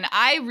U2. And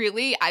I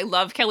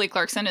love Kelly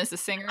Clarkson as a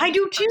singer. I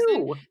do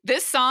too.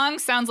 This song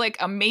sounds like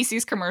a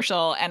Macy's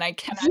commercial, and I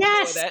cannot deal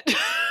with it.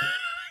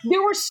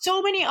 There were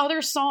so many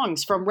other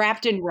songs from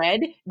Wrapped in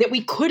Red that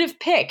we could have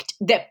picked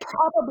that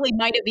probably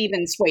might have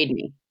even swayed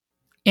me.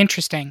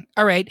 Interesting.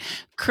 All right.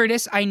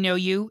 Curtis, I know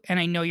you, and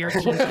I know you're a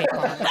Team Kate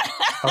Clark.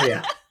 Oh,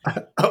 yeah.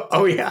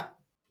 Oh, yeah.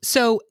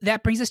 So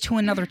that brings us to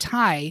another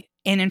tie.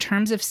 And in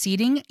terms of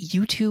seeding,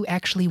 U2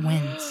 actually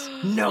wins.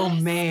 No,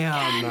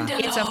 ma'am.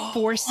 It's a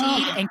 4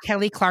 seed, and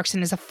Kelly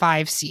Clarkson is a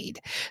 5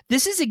 seed.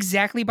 This is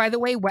exactly, by the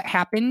way, what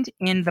happened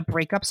in the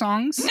Breakup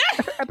Songs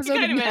episode.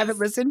 If you haven't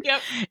listened, Yep.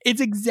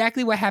 It's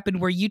exactly what happened,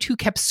 where U2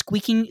 kept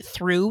squeaking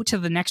through to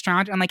the next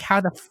round. I'm like,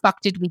 how the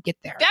fuck did we get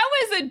there? That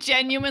was a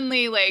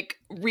genuinely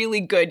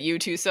really good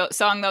U2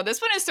 song, though. This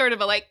one is sort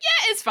of a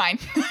it's fine.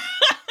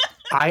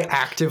 I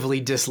actively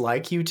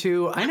dislike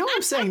U2. I know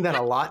I'm saying that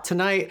a lot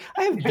tonight.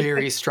 I have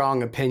very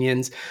strong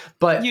opinions,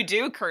 but you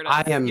do, Curtis.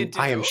 I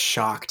am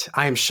shocked.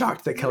 I am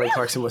shocked that Kelly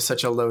Clarkson was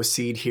such a low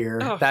seed here.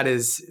 Oh. That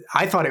is,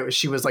 I thought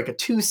she was like a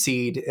 2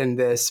 seed in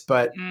this,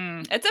 but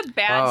it's a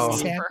bad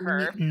seed for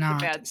her. Sadly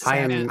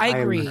not. I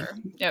agree.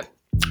 Yep.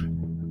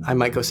 I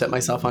might go set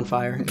myself on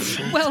fire.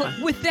 Well,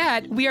 with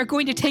that, we are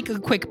going to take a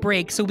quick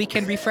break so we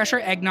can refresh our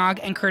eggnog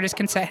and Curtis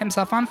can set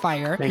himself on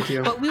fire. Thank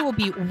you. But we will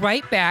be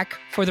right back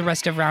for the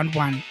rest of round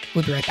 1.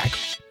 We'll be right back.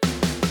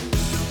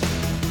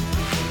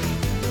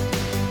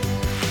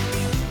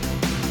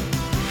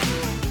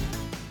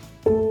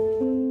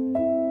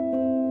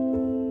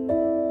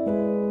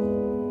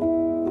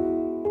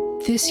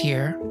 This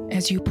year,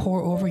 as you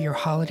pore over your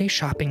holiday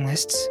shopping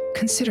lists,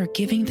 consider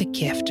giving the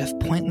gift of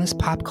pointless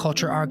pop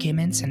culture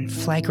arguments and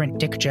flagrant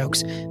dick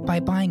jokes by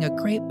buying a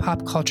great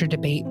pop culture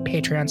debate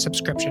Patreon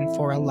subscription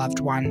for a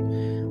loved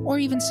one, or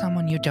even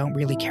someone you don't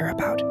really care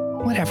about.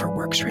 Whatever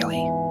works,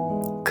 really.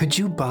 Could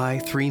you buy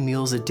 3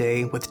 meals a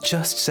day with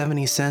just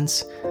 70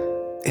 cents?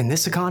 In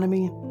this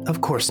economy?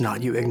 Of course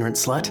not, you ignorant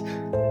slut.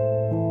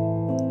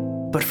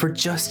 But for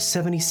just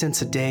 70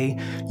 cents a day,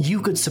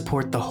 you could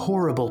support the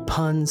horrible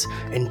puns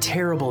and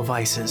terrible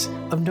vices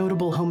of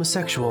notable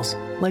homosexuals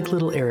like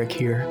little Eric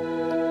here.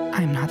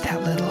 I'm not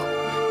that little.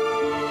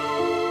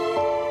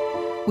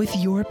 With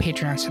your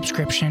Patreon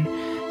subscription,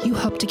 you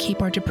help to keep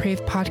our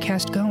depraved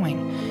podcast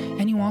going,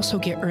 and you also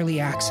get early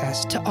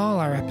access to all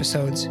our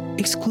episodes,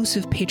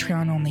 exclusive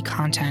Patreon-only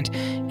content,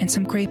 and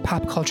some great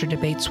pop culture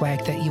debate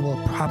swag that you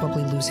will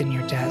probably lose in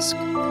your desk.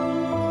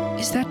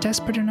 Is that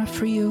desperate enough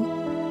for you?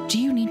 Do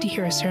you need to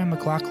hear a Sarah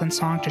McLachlan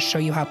song to show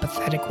you how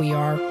pathetic we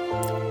are?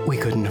 We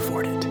couldn't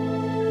afford it.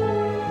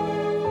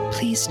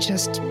 Please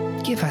just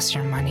give us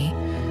your money.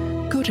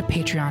 Go to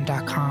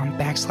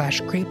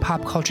patreon.com/Great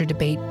Pop Culture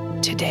Debate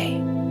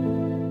today.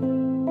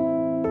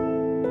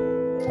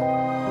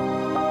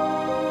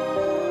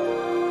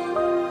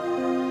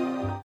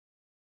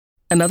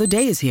 Another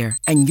day is here,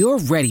 and you're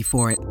ready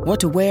for it.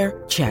 What to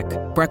wear? Check.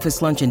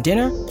 Breakfast, lunch, and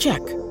dinner?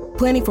 Check.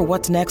 Planning for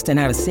what's next and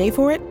how to save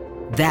for it?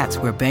 That's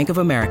where Bank of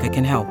America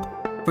can help.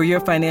 For your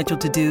financial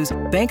to-dos,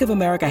 Bank of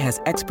America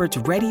has experts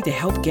ready to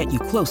help get you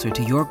closer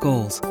to your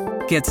goals.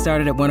 Get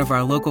started at one of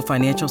our local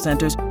financial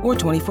centers or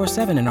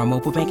 24/7 in our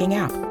mobile banking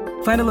app.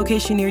 Find a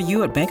location near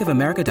you at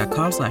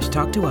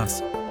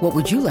bankofamerica.com/talktous. What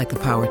would you like the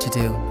power to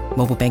do?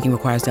 Mobile banking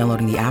requires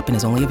downloading the app and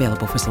is only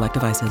available for select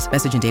devices.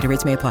 Message and data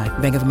rates may apply.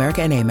 Bank of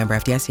America NA, member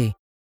FDIC.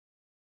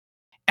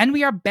 And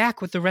we are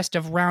back with the rest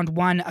of round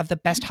 1 of the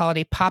best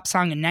holiday pop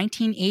song in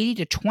 1980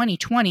 to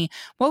 2020.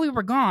 While we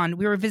were gone,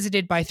 we were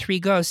visited by 3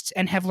 ghosts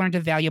and have learned a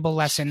valuable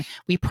lesson.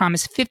 We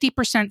promise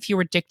 50%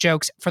 fewer dick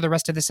jokes for the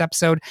rest of this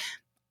episode,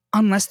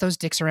 unless those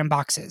dicks are in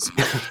boxes.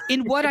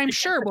 In what I'm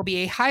sure will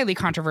be a highly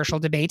controversial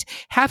debate,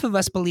 half of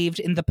us believed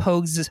in the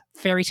Pogues'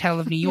 Fairy Tale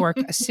of New York,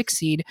 a 6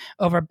 seed,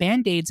 over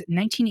Band-Aid's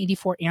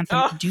 1984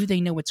 anthem, Do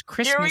They Know It's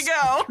Christmas,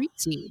 a 3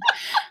 seed.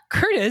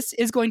 Curtis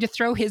is going to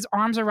throw his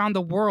arms around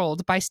the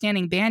world by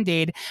standing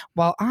Band-Aid,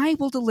 while I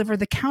will deliver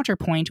the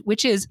counterpoint,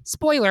 which is,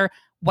 spoiler,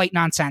 white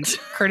nonsense.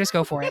 Curtis,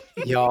 go for it.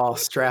 Y'all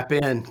strap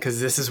in, because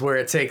this is where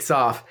it takes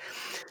off.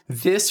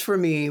 This, for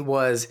me,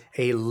 was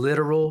a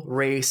literal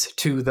race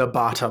to the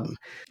bottom.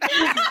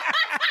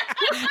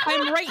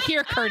 I'm right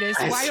here, Curtis.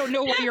 Well, I don't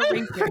know where you're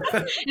right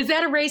here. Is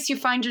that a race you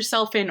find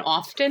yourself in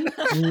often?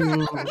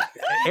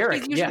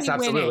 Eric, yes,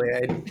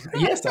 absolutely.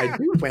 Yes, I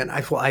do win.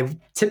 I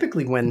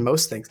typically win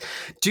most things.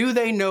 Do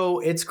They Know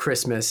It's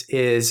Christmas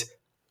is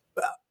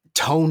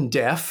tone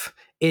deaf.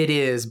 It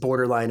is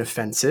borderline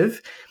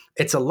offensive.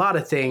 It's a lot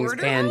of things.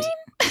 Borderline? And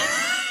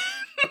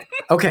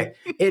okay,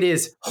 it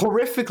is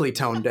horrifically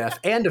tone deaf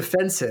and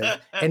offensive,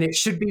 and it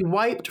should be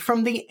wiped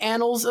from the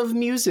annals of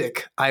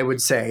music, I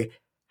would say.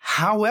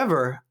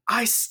 However,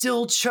 I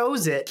still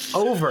chose it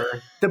over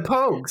the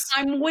Pogues.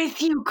 I'm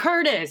with you,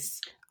 Curtis.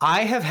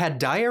 I have had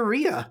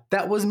diarrhea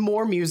that was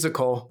more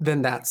musical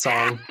than that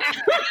song.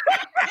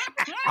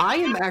 I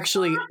am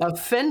actually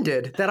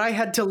offended that I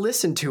had to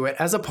listen to it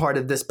as a part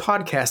of this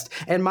podcast,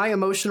 and my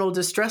emotional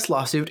distress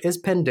lawsuit is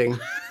pending.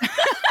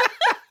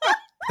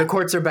 The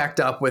courts are backed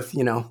up with,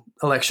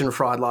 election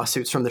fraud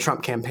lawsuits from the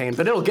Trump campaign,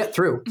 but it'll get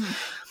through.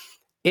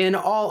 In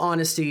all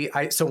honesty,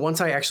 so once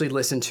I actually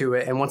listen to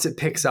it and once it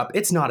picks up,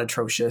 it's not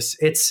atrocious.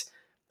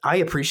 I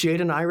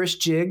appreciate an Irish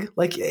jig.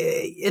 Like,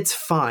 it's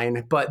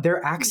fine, but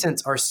their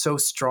accents are so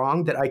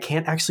strong that I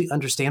can't actually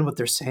understand what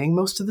they're saying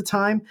most of the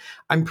time.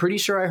 I'm pretty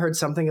sure I heard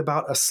something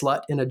about a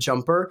slut in a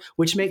jumper,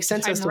 which makes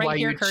sense as to why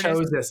you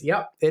chose this.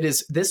 Yep, it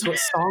is. This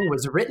song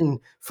was written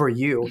for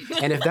you.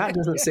 And if that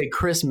doesn't say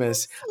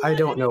Christmas, I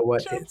don't know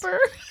what is.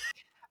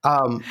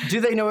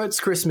 Do They Know It's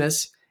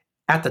Christmas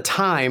at the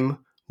time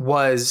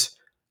was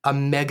a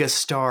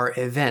megastar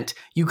event.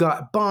 You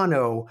got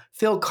Bono,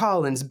 Phil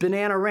Collins,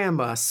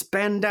 Bananarama,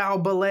 Spandau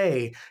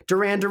Ballet,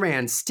 Duran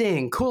Duran,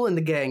 Sting, Kool and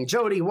the Gang,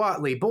 Jody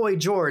Watley, Boy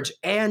George,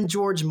 and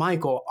George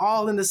Michael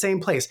all in the same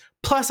place,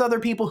 plus other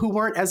people who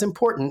weren't as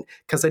important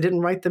because I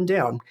didn't write them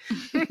down,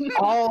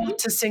 all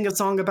to sing a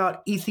song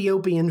about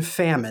Ethiopian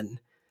famine.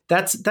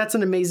 That's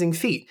an amazing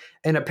feat.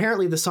 And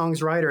apparently the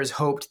song's writers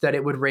hoped that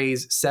it would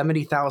raise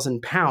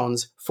 70,000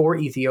 pounds for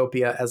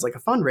Ethiopia as like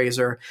a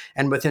fundraiser.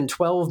 And within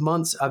 12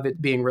 months of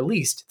it being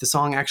released, the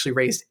song actually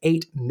raised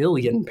 8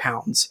 million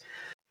pounds.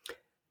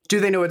 Do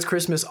They Know It's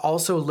Christmas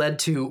also led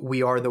to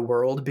We Are the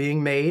World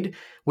being made,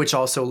 which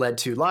also led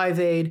to Live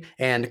Aid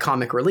and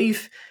Comic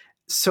Relief.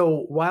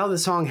 So while the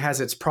song has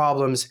its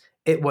problems,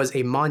 it was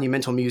a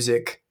monumental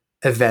music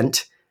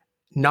event,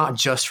 not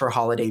just for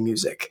holiday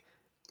music.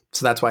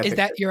 So that's why. Is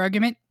that your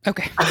argument?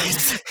 Okay.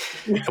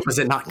 Was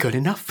it not good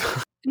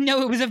enough?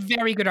 No, it was a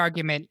very good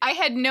argument. I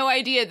had no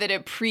idea that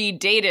it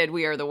predated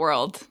We Are the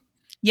World.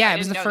 Yeah, it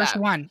was the first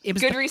one. It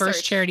was the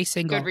first charity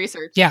single. Good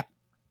research. Yeah.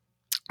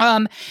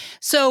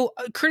 So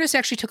Curtis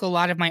actually took a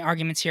lot of my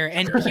arguments here,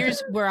 and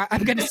here's where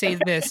I'm going to say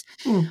this.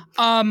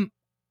 I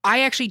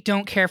actually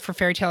don't care for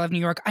Fairy Tale of New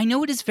York. I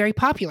know it is very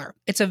popular.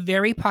 It's a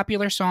very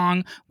popular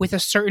song with a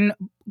certain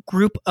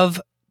group of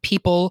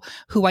people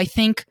who I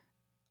think,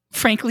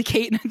 frankly,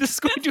 Kate, and this is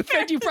going to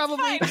offend you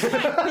probably,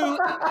 who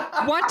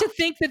want to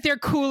think that they're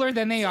cooler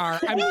than they are.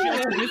 I'm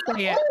just going to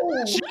say it.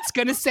 Just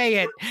going to say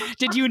it.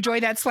 Did you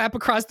enjoy that slap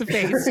across the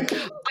face?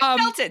 I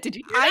felt it. Did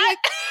you hear that?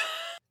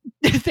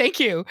 Thank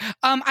you.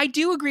 I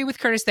do agree with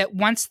Curtis that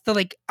once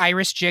the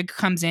Irish jig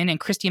comes in and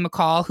Christy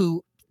McCall,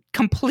 who,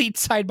 complete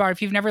sidebar,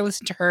 if you've never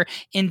listened to her,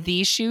 In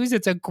These Shoes,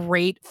 it's a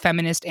great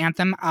feminist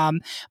anthem.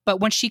 But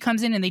when she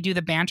comes in and they do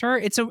the banter,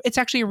 it's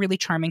actually a really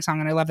charming song,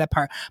 and I love that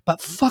part.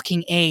 But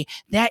fucking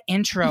that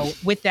intro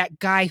with that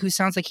guy who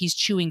sounds like he's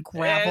chewing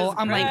gravel.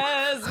 I'm like,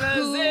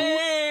 Christmas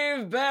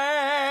Eve,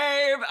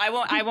 babe.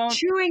 I won't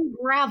chewing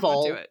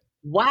gravel. Do it.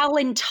 While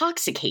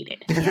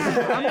intoxicated.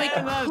 Yeah, I'm like,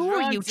 who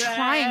are you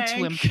trying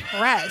to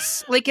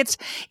impress? Like, it's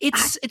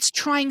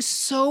trying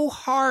so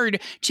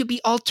hard to be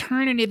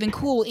alternative and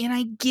cool, and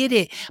I get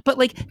it. But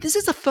this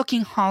is a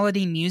fucking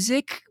holiday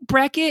music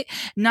bracket,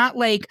 not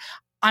like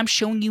I'm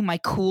showing you my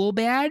cool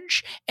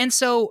badge. And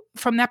so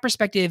from that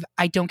perspective,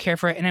 I don't care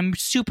for it, and I'm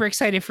super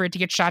excited for it to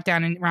get shot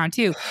down in round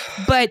 2.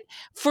 But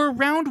for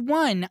round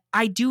 1,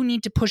 I do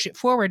need to push it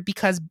forward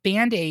because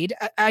Band-Aid,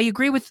 I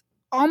agree with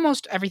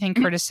almost everything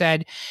Curtis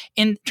said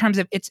in terms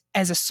of it's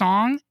as a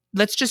song.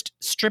 Let's just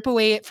strip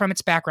away it from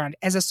its background.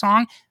 As a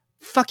song,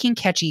 fucking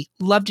catchy.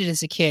 Loved it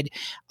as a kid.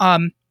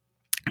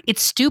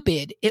 It's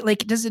stupid.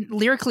 It doesn't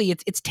lyrically.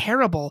 It's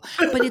terrible,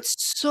 but it's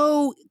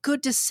so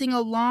good to sing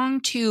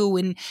along to,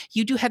 and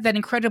you do have that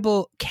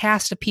incredible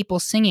cast of people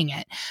singing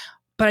it.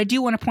 But I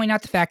do want to point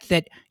out the fact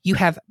that you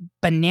have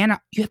Bananarama.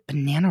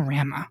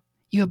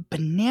 You have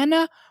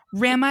Bananarama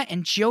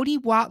and Jody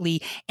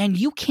Watley, and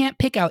you can't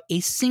pick out a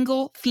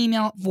single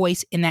female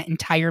voice in that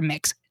entire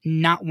mix.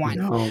 Not one.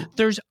 No.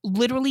 There's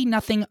literally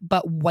nothing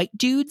but white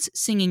dudes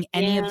singing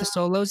any of the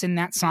solos in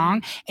that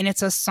song, and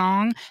it's a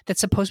song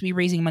that's supposed to be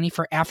raising money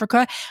for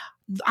Africa.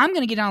 I'm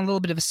going to get on a little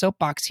bit of a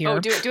soapbox here. Oh,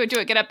 do it.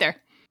 Get up there.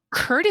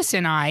 Curtis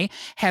and I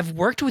have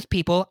worked with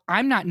people,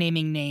 I'm not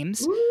naming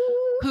names,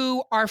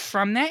 who are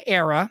from that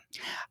era.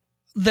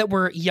 that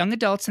were young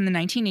adults in the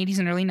 1980s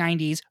and early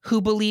 90s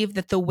who believed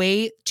that the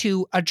way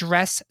to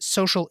address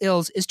social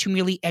ills is to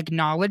merely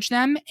acknowledge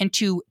them and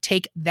to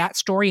take that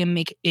story and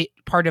make it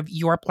part of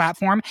your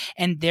platform.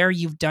 And there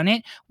you've done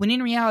it. When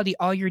in reality,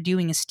 all you're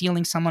doing is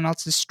stealing someone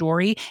else's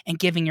story and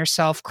giving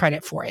yourself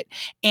credit for it.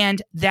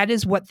 And that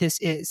is what this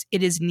is.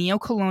 It is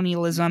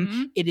neocolonialism.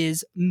 Mm-hmm. It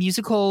is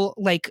musical,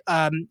 like,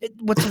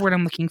 what's the word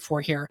I'm looking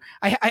for here?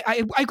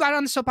 I got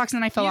on the soapbox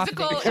and then I fell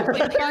Musical off of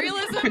it.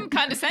 imperialism,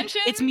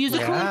 condescension. It's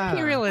musical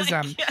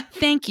imperialism.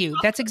 Thank you.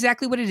 That's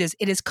exactly what it is.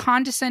 It is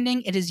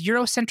condescending. It is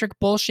Eurocentric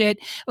bullshit.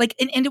 Like,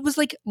 and it was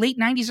like late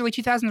 90s, early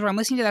 2000s where I'm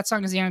listening to that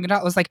song as a young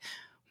adult. I was like,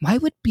 why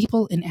would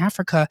people in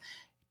Africa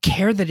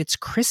care that it's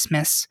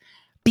Christmas?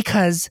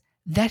 Because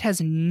that has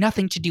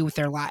nothing to do with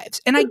their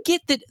lives. And I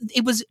get that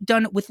it was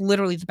done with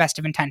literally the best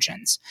of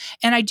intentions.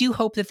 And I do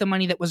hope that the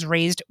money that was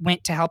raised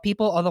went to help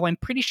people, although I'm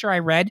pretty sure I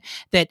read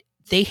that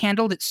they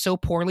handled it so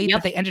poorly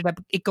that they ended up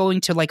it going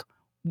to like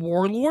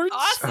warlords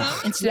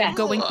instead of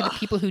going to the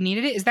people who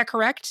needed it. Is that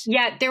correct?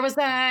 Yeah, there was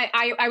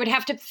I would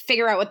have to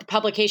figure out what the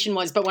publication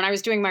was, but when I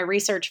was doing my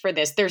research for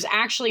this, there's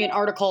actually an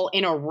article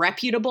in a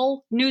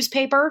reputable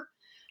newspaper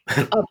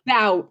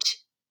about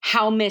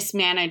how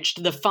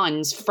mismanaged the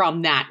funds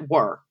from that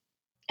were.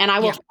 And I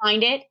will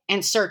find it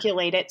and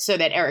circulate it so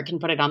that Eric can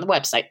put it on the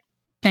website.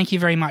 Thank you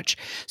very much.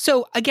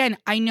 So again,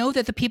 I know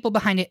that the people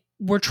behind it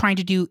were trying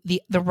to do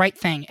the right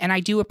thing. And I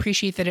do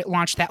appreciate that it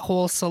launched that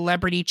whole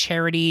celebrity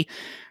charity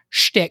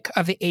shtick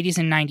of the 80s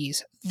and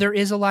 90s. There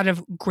is a lot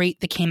of great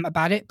that came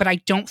about it, but I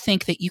don't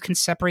think that you can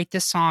separate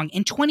this song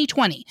in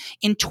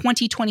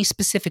 2020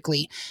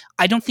 specifically.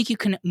 I don't think you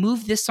can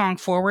move this song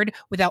forward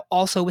without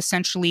also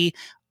essentially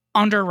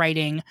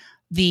underwriting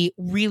the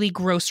really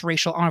gross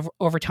racial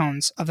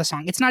overtones of the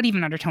song. It's not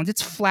even undertones.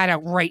 It's flat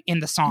out right in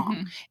the song.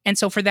 Mm-hmm. And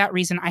so for that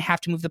reason, I have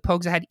to move the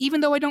Pogues ahead,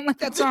 even though I don't like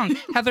that song.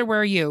 Heather, where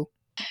are you?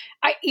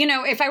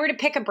 If I were to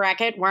pick a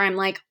bracket where I'm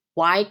like,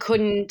 why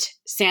couldn't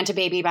Santa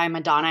Baby by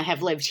Madonna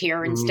have lived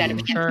here instead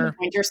of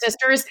Winter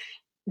Sisters?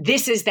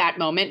 This is that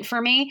moment for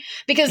me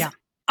because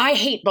I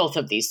hate both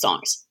of these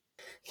songs.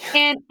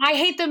 And I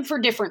hate them for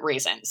different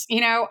reasons.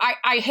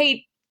 I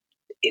hate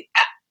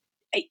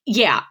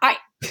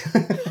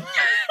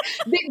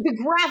the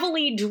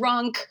gravelly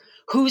drunk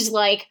who's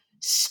like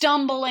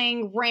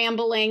stumbling,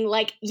 rambling,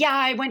 like,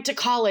 I went to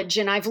college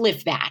and I've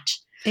lived that.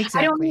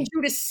 Exactly. I don't need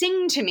you to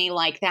sing to me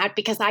like that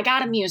because I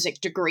got a music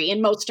degree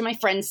and most of my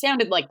friends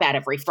sounded like that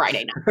every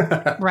Friday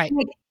night. Right.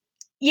 Like,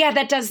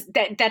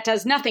 that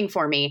does nothing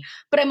for me.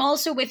 But I'm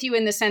also with you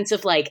in the sense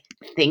of like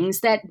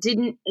things that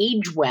didn't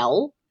age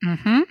well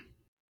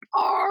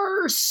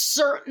are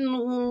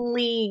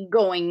certainly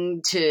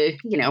going to,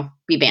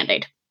 be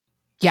Band-Aid.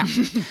 Yeah.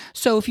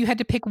 So if you had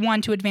to pick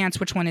one to advance,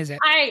 which one is it?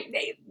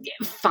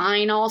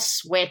 Fine, I'll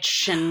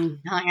switch and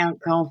I'll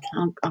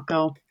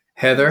go.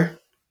 Heather,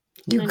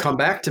 you come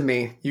back to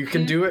me. You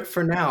can do it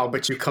for now,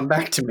 but you come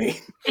back to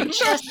me. It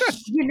just,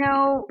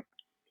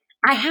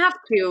 I have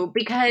to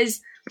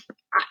because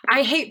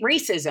I hate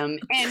racism.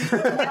 And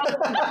now that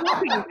I'm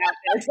talking about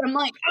this, I'm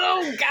like,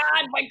 oh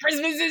God, my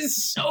Christmas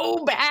is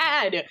so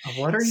bad.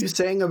 What are you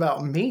saying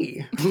about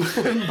me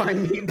by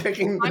me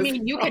picking this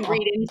you can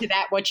read into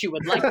that what you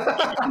would like.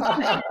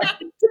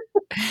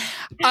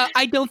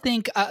 I don't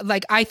think,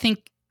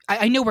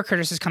 I know where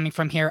Curtis is coming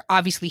from here.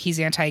 Obviously, he's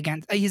against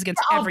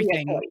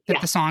everything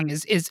that the song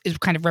is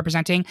kind of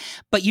representing,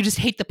 but you just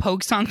hate the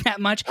Pogue song that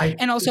much.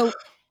 And also,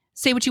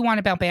 say what you want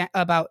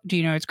about Do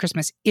You Know It's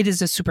Christmas? It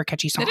is a super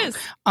catchy song. It is.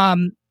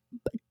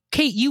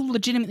 Kate, you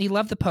legitimately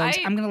love the Pogues.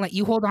 I'm going to let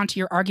you hold on to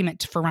your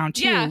argument for round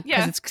 2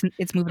 because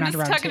it's moving on to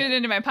round 2. Tucking it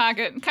into my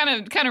pocket, kind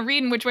of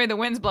reading which way the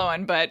wind's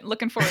blowing, but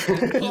looking forward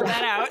to pull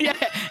that out.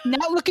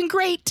 Not looking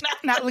great.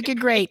 Not looking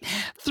great.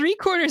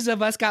 3/4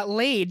 of us got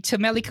laid to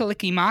Mele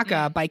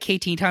Kalikimaka by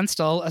KT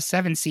Tunstall, a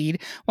 7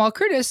 seed, while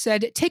Curtis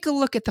said, take a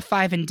look at the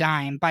 5 and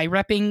Dime by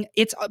repping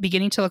It's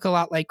Beginning to Look a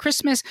Lot Like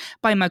Christmas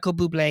by Michael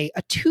Bublé,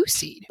 a 2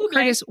 seed. Bublé.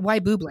 Curtis, why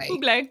Bublé?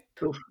 Bublé.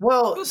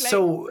 Well, Bublé.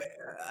 So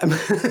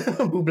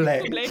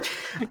Bublé.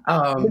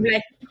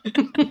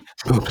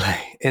 Bublé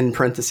in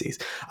parentheses.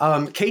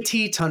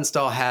 KT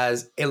Tunstall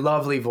has a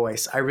lovely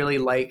voice. I really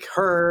like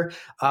her.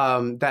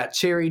 That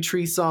Cherry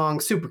Tree song,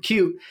 super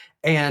cute.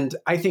 And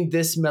I think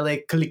this Mele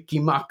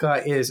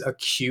Kalikimaka is a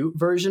cute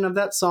version of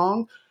that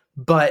song.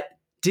 But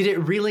did it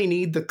really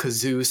need the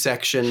kazoo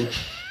section?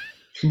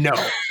 No.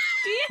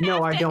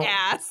 I don't.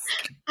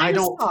 I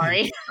don't.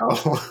 Sorry.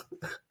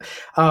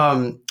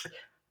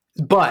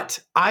 But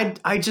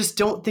I just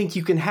don't think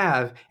you can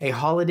have a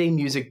holiday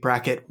music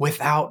bracket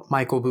without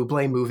Michael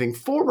Bublé moving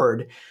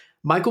forward.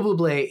 Michael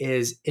Bublé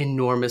is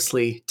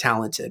enormously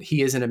talented.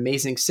 He is an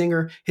amazing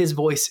singer. His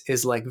voice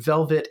is like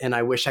velvet, and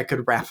I wish I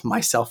could wrap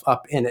myself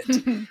up in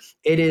it.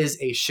 It is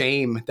a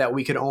shame that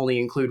we could only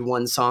include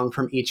one song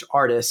from each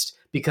artist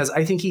because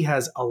I think he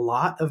has a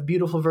lot of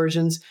beautiful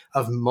versions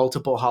of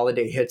multiple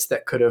holiday hits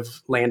that could have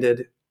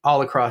landed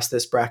all across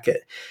this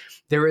bracket.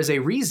 There is a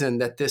reason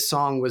that this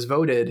song was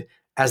voted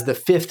as the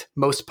 5th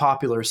most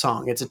popular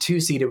song. It's a 2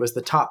 seed. It was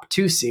the top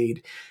 2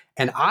 seed.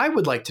 And I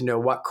would like to know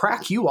what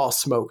crack you all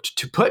smoked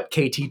to put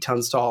KT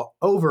Tunstall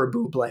over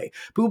Bublé.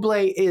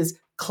 Bublé is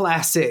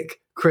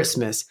classic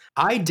Christmas.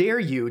 I dare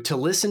you to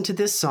listen to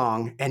this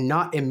song and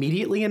not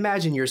immediately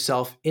imagine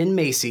yourself in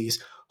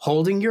Macy's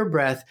holding your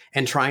breath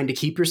and trying to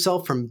keep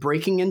yourself from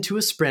breaking into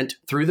a sprint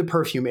through the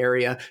perfume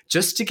area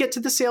just to get to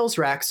the sales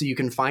rack so you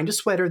can find a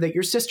sweater that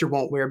your sister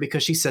won't wear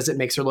because she says it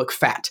makes her look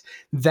fat.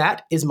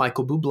 That is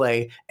Michael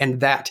Bublé, and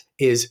that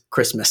is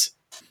Christmas.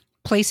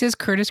 Places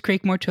Curtis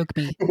Crakemore took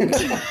me.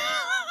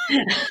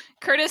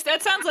 Curtis,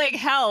 that sounds like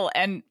hell.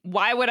 And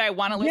why would I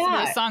want to listen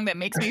to a song that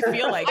makes me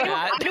feel like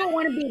that? I don't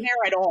want to be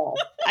there at all.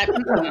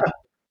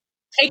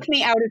 Take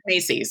me out of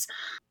Macy's.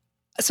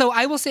 So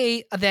I will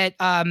say that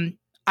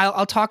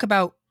I'll talk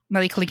about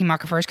Mele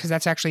Kalikimaka first because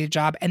that's actually a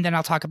job, and then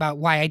I'll talk about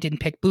why I didn't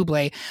pick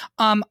Bublé.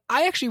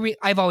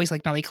 I've always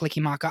liked Mele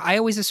Kalikimaka. I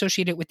always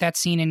associate it with that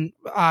scene in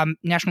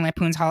National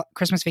Lampoon's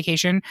Christmas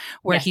Vacation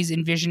where he's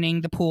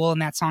envisioning the pool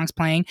and that song's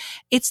playing.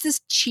 It's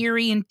this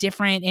cheery and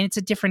different, and it's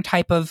a different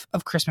type of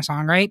Christmas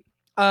song, right?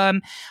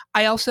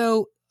 I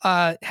also,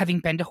 having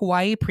been to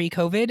Hawaii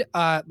pre-COVID,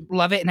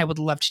 love it, and I would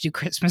love to do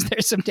Christmas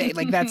there someday.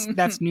 Like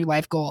that's new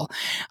life goal.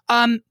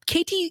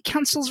 KT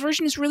Tunstall's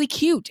version is really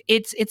cute.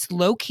 It's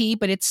low key,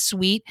 but it's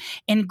sweet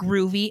and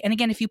groovy. And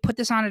again, if you put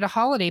this on at a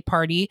holiday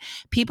party,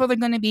 people are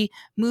going to be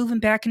moving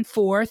back and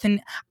forth.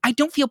 And I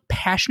don't feel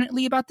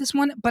passionately about this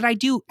one, but I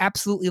do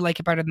absolutely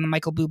like it better than the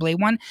Michael Bublé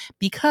one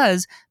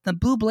because the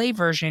Bublé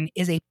version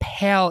is a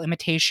pale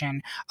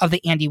imitation of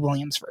the Andy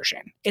Williams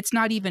version. It's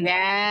not even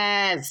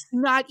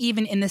not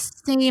even in the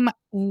same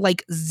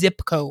like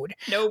zip code.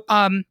 Nope.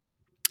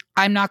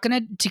 I'm not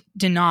going to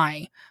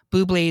deny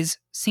Bublé's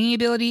singing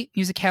ability,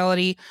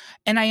 musicality,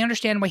 and I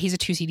understand why he's a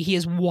 2 seed. He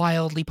is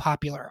wildly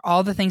popular.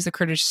 All the things that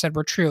Curtis said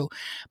were true,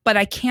 but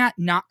I can't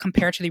not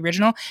compare to the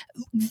original.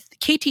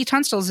 KT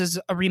Tunstall's is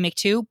a remake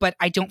too, but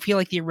I don't feel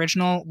like the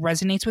original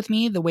resonates with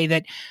me the way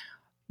that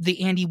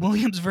the Andy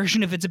Williams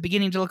version of It's a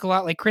Beginning to Look a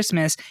Lot Like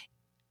Christmas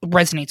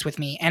resonates with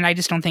me, and I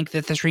just don't think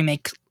that this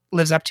remake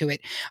lives up to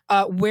it.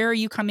 Where are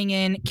you coming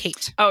in,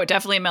 Kate? Oh,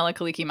 definitely Mele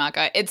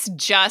Kalikimaka. It's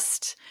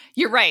just,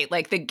 you're right,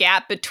 like the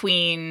gap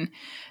between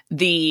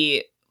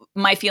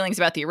my feelings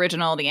about the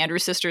original, the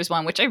Andrews Sisters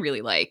one, which I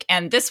really like,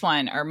 and this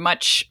one are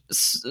much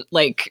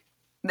like,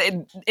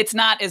 it's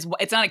not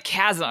a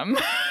chasm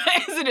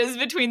as it is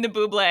between the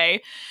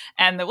Bublé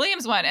and the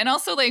Williams one. And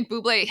also like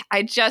Bublé,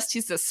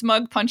 he's a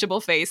smug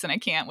punchable face and I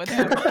can't with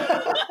him.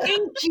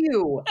 Thank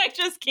you. I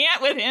just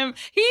can't with him.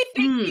 He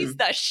thinks he's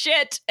the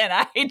shit and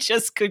I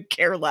just could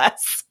care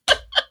less.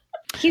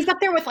 He's up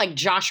there with like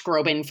Josh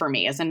Groban for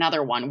me as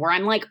another one where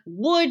I'm like,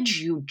 would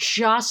you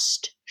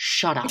just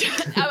shut up?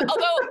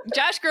 Although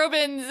Josh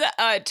Groban's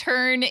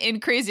turn in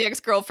Crazy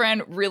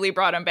Ex-Girlfriend really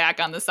brought him back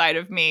on the side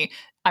of me.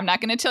 I'm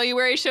not going to tell you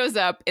where he shows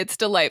up. It's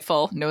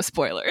delightful. No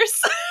spoilers.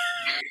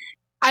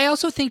 I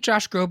also think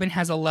Josh Groban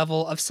has a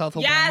level of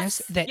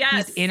self-awareness that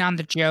he's in on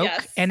the joke,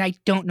 and I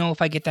don't know if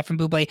I get that from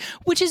Bublé,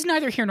 which is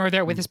neither here nor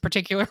there with this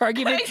particular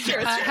argument. Sure.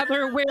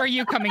 Heather, where are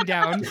you coming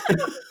down?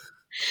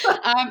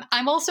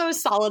 I'm also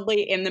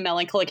solidly in the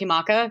Mele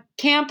Kalikimaka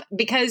camp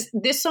because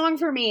this song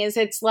for me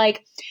it's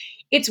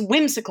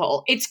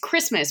whimsical. It's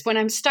Christmas when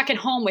I'm stuck at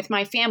home with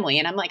my family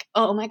and I'm like,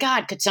 oh my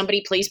God, could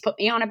somebody please put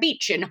me on a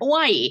beach in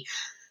Hawaii?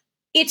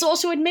 It's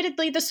also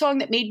admittedly the song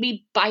that made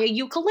me buy a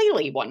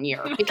ukulele one year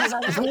because I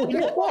was like,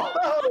 if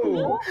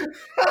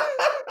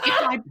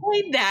I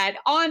played that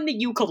on the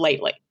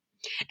ukulele.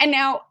 And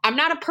now I'm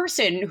not a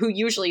person who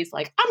usually is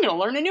like, I'm going to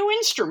learn a new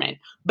instrument.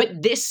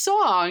 But this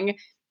song,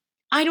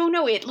 I don't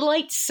know, it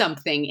lights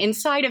something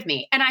inside of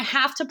me. And I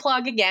have to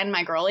plug again,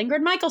 my girl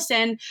Ingrid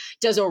Michaelson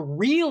does a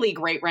really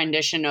great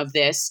rendition of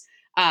this,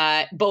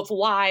 both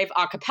live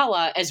a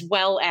cappella as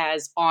well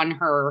as on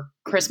her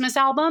Christmas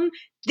album.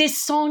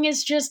 This song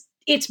is just,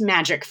 it's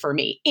magic for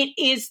me. It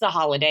is the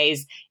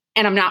holidays,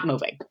 and I'm not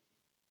moving.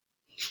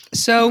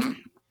 So,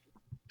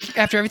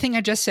 after everything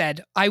I just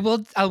said, I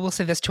will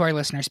say this to our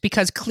listeners,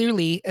 because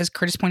clearly, as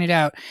Curtis pointed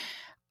out,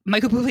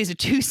 Michael Bublé is a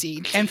 2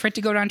 seed, and for it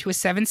to go down to a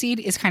 7 seed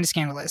is kind of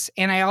scandalous.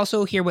 And I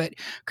also hear what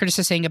Curtis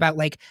is saying about,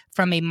 like,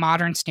 from a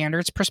modern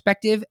standards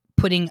perspective,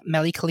 putting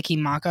Mele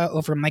Kalikimaka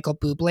over Michael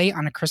Bublé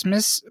on a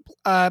Christmas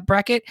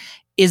bracket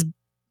is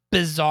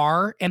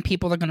bizarre, and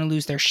people are going to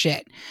lose their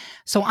shit.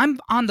 So I'm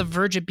on the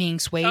verge of being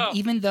swayed,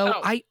 even though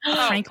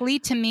frankly,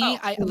 to me,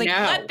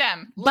 let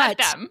them.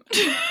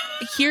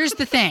 Here's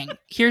the thing.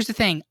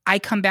 I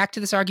come back to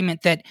this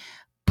argument that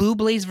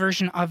Bublé's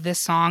version of this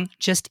song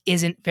just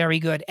isn't very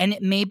good. And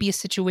it may be a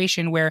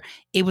situation where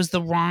it was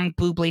the wrong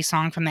Bublé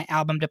song from the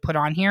album to put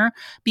on here,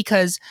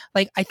 because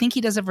like, I think he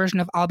does a version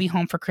of I'll Be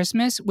Home for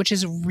Christmas, which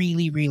is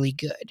really, really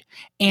good.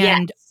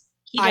 And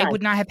I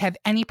would not have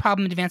any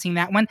problem advancing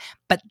that one,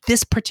 but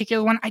this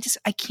particular one, I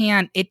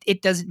can't.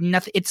 It does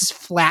nothing. It's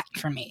flat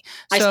for me.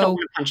 I still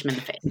want to punch him in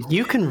the face.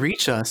 You can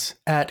reach us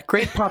at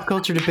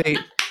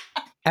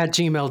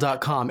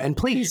greatpopculturedebate@gmail.com, and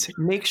please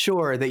make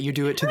sure that you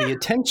do it to the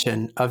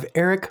attention of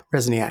Eric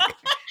Resniak.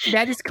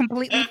 That is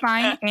completely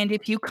fine. And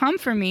if you come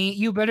for me,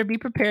 you better be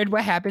prepared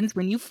what happens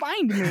when you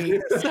find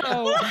me.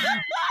 So,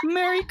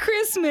 Merry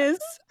Christmas.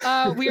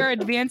 We are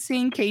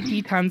advancing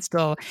KT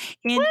Tunstall.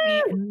 In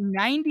a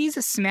 90s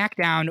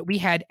SmackDown, we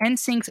had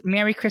NSYNC's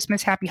Merry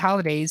Christmas, Happy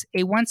Holidays,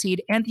 a 1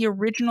 seed, and the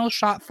original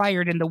shot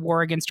fired in the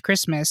war against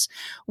Christmas,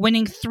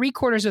 winning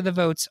 3/4 of the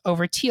votes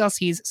over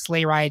TLC's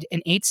Sleigh Ride,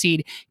 an 8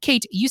 seed.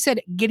 Kate, you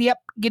said giddy up,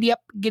 giddy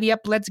up, giddy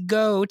up, let's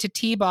go to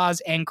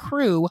T-Boz and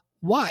crew.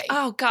 Why?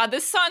 Oh God,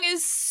 this song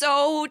is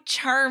so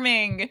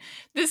charming.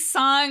 This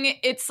song,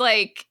 it's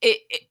like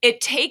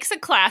it takes a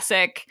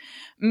classic,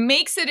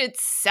 makes it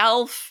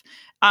itself.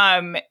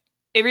 I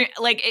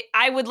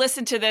would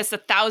listen to this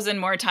 1,000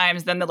 more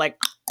times than the like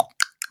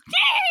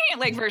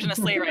version of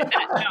Sleigh Ride.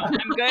 No,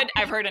 I'm good.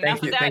 I've heard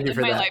enough of that in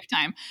my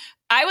lifetime.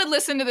 I would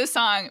listen to this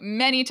song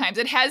many times.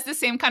 It has the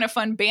same kind of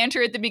fun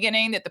banter at the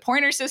beginning that the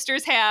Pointer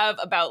Sisters have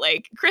about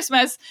like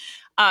Christmas.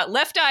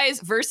 Left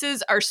Eye's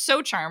verses are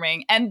so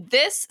charming. And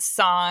this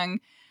song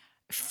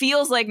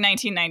feels like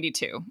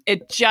 1992.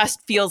 It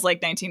just feels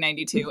like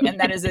 1992. And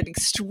that is an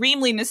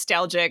extremely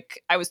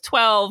nostalgic. I was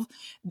 12.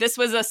 This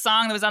was a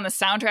song that was on the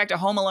soundtrack to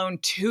Home Alone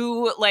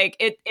 2. Like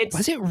it's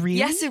Was it really?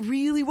 Yes, it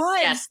really was.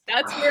 Yes,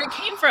 that's where it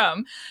came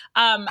from.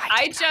 And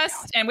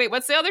wait,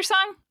 what's the other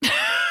song?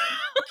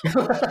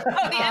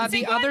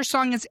 The other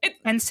song is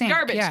NSYNC.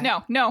 Garbage. Yeah.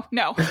 No.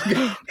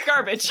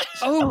 Garbage.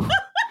 Oh,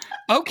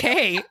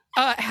 okay.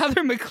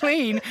 Heather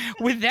McLean,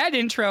 with that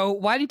intro,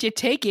 why didn't you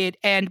take it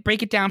and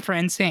break it down for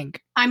NSYNC?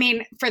 I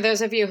mean, for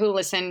those of you who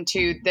listen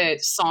to the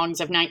songs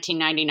of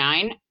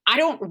 1999, I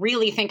don't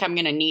really think I'm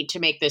going to need to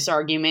make this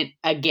argument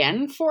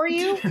again for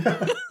you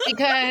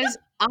because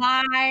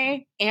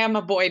I am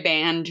a boy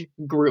band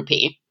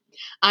groupie.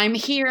 I'm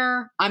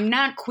here. I'm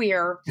not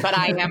queer, but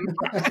I am.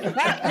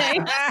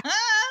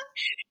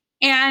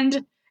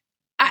 And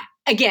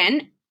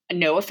again,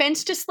 no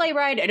offense to Sleigh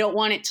Ride. I don't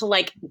want it to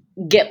like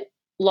get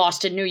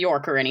lost in New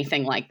York or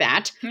anything like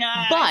that. But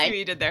I see what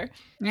you did there.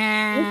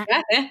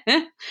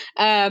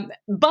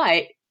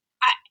 But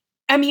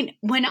I mean,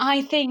 when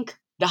I think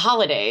the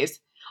holidays,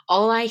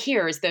 all I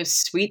hear is those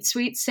sweet,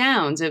 sweet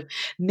sounds of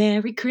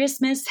Merry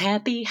Christmas,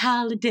 Happy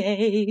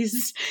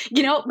Holidays.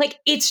 You know, like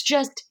it's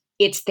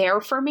it's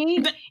there for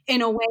me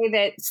in a way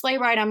that Sleigh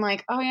Ride, I'm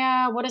like, oh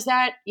yeah, what is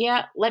that?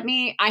 Yeah,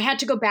 I had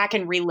to go back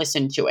and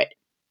re-listen to it.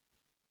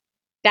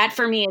 That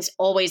for me is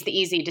always the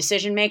easy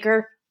decision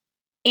maker.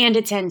 And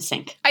it's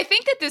NSYNC. I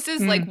think that this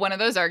is like one of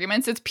those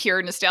arguments. It's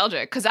pure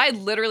nostalgia because I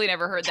literally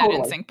never heard that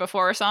NSYNC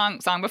before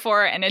song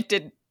before, and it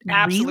did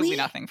absolutely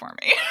nothing for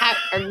me.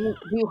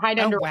 You hide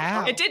under.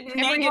 Wow. It did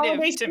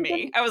negative to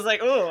me. I was like,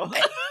 oh.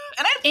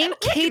 In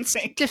Kate's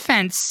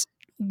defense,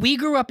 we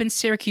grew up in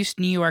Syracuse,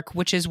 New York,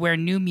 which is where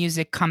new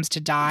music comes to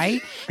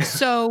die.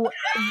 So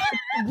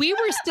we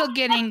were still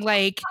getting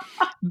like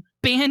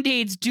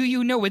Band-Aid's Do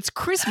You Know It's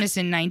Christmas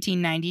in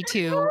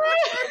 1992.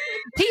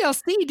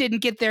 TLC didn't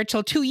get there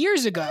till 2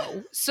 years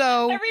ago.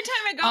 So every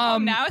time I go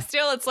home now,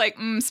 still it's like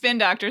Spin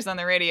Doctors on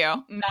the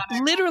radio.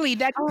 Literally,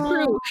 that's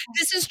true.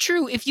 This is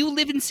true. If you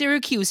live in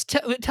Syracuse,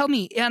 tell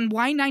me on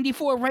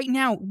Y94 right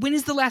now, when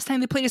is the last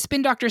time they played a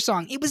Spin Doctor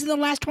song? It was in the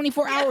last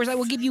 24 hours. I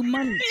will give you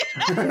money.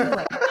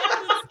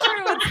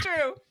 It's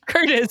true.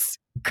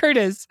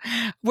 Curtis,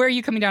 where are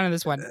you coming down on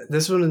this one?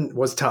 This one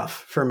was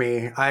tough for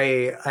me.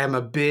 I am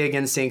a big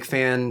NSYNC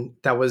fan.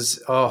 That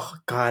was, oh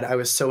God, I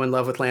was so in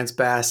love with Lance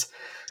Bass.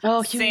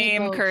 Oh,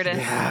 same, Curtis.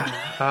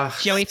 Yeah.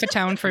 Joey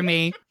Fatone for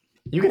me.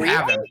 You can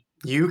have him.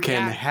 You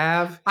can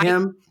have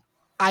him.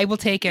 I will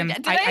take him.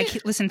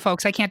 Listen,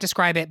 folks, I can't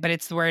describe it, but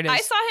it's the word it is. I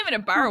saw him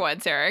in a bar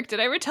once, Eric. Did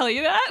I ever tell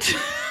you that?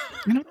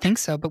 I don't think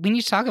so, but we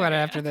need to talk about it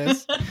after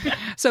this.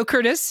 So,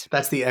 Curtis.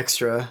 That's the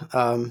extra.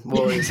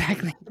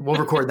 Exactly. We'll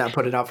record that,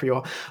 put it out for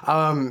you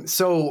all.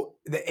 So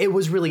it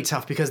was really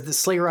tough because the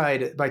Sleigh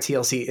Ride by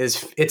TLC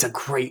it's a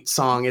great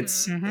song.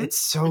 It's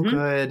so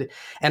good.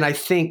 And I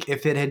think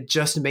if it had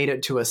just made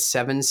it to a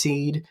 7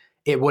 seed,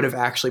 it would have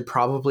actually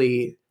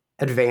probably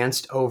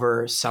advanced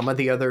over some of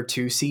the other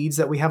 2 seeds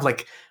that we have.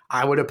 Like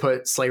I would have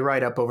put Sleigh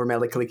Ride up over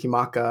Mele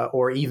Kalikimaka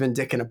or even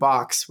Dick in a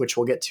Box, which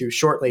we'll get to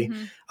shortly.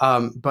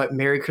 But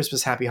Merry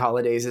Christmas, Happy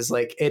Holidays is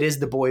like, it is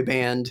the boy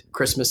band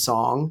Christmas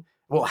song.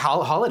 Well,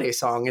 holiday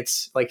song.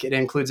 It's like, it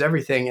includes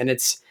everything. And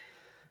it's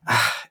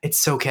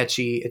so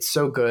catchy. It's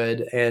so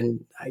good.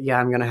 And yeah,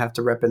 I'm going to have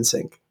to rep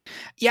NSYNC.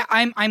 Yeah,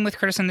 I'm with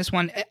Curtis on this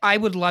one. I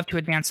would love to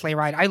advance Sleigh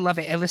Ride. I love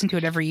it. I listen to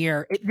it every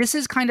year. This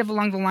is kind of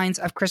along the lines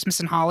of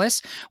Christmas in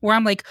Hollis, where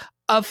I'm like,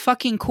 of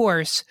fucking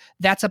course,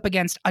 that's up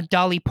against a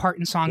Dolly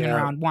Parton song in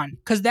round 1.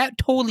 Because that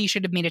totally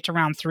should have made it to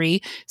round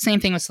 3. Same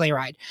thing with Sleigh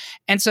Ride.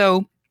 And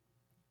so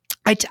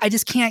I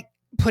just can't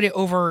put it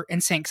over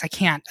NSYNC. I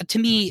can't. To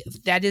me,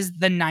 that is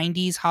the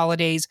 90s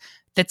holidays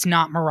that's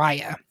not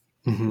Mariah.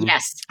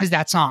 Yes. Is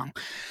that song.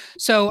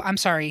 So I'm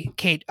sorry,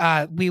 Kate.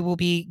 We will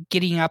be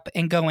getting up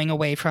and going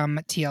away from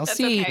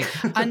TLC.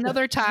 That's okay.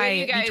 Another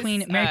tie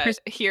between Merry Christmas.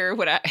 Hear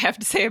what I have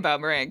to say about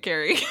Mariah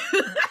Carey.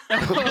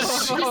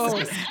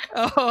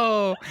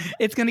 Oh,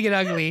 it's going to get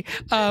ugly.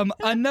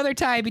 Another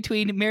tie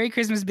between Merry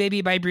Christmas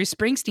Baby by Bruce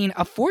Springsteen,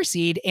 a 4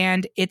 seed,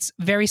 and its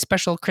very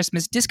special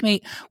Christmas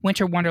discmate,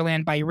 Winter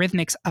Wonderland by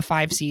Eurythmics, a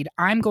 5 seed.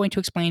 I'm going to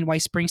explain why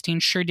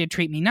Springsteen sure did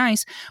treat me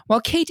nice,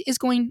 while Kate is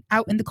going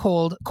out in the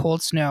cold,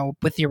 cold snow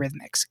with the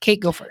Eurythmics. Kate,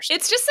 go first.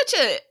 It's just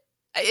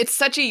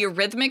such a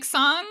Eurythmic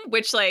song,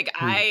 which like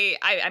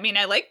I mean,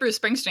 I like Bruce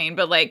Springsteen,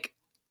 but like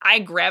I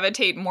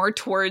gravitate more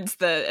towards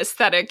the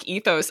aesthetic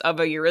ethos of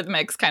a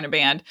Eurythmics kind of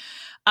band.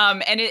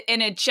 And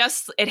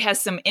it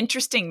has some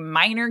interesting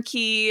minor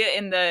key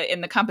in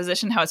the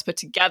composition, how it's put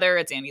together.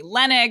 It's Annie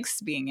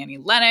Lennox being Annie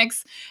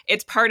Lennox.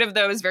 It's part of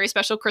those very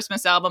special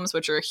Christmas albums,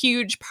 which are a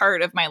huge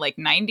part of my like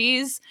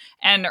 90s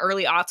and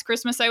early aughts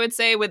Christmas, I would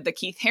say, with the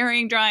Keith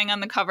Haring drawing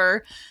on the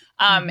cover.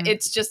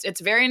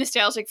 It's very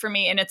nostalgic for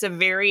me, and it's a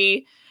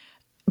very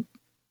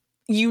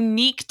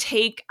unique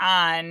take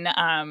on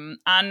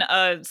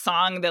a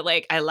song that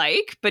like I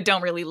like but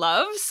don't really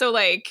love. So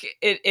like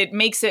it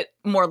makes it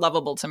more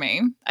lovable to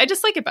me. I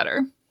just like it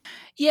better.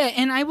 Yeah,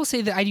 and I will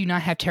say that I do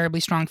not have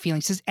terribly strong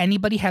feelings. Does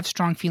anybody have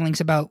strong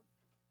feelings about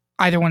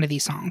either one of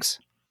these songs?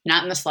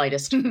 Not in the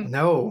slightest.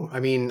 No, I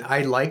mean,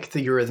 I like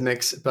the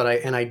Eurythmics, but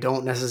I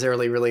don't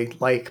necessarily really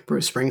like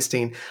Bruce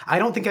Springsteen. I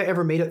don't think I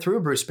ever made it through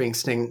Bruce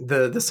Springsteen,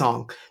 the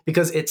song,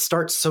 because it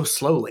starts so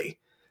slowly.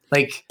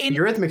 Like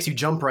Eurythmics, you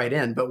jump right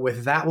in, but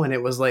with that one,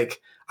 it was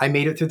like I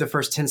made it through the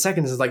first 10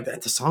 seconds. It's like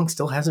the song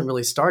still hasn't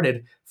really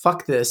started.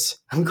 Fuck this.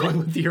 I'm going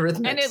with the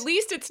Eurythmics. And at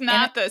least it's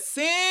not the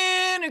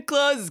Santa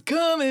Claus is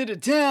coming to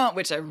town,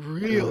 which I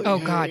really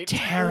hate. God,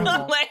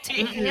 terrible.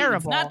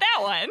 Terrible. It's not that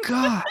one.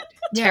 God,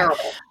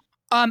 terrible.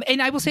 And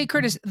I will say,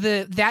 Curtis,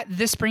 this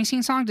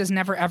Springsteen song does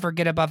never ever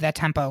get above that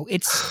tempo.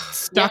 It's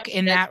stuck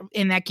in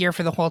that gear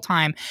for the whole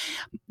time.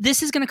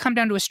 This is going to come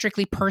down to a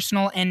strictly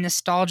personal and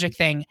nostalgic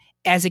thing.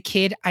 As a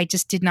kid, I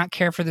just did not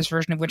care for this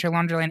version of Winter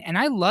Wonderland, and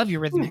I love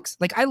Eurythmics.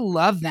 Like, I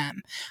love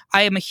them.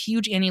 I am a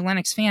huge Annie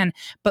Lennox fan,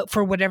 but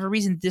for whatever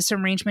reason, this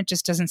arrangement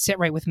just doesn't sit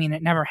right with me, and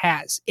it never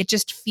has. It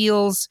just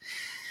feels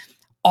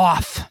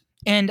off.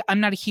 And I'm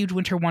not a huge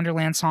Winter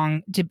Wonderland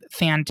fan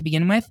to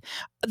begin with.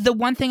 The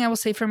one thing I will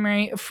say for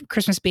Merry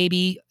Christmas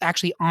Baby,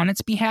 actually on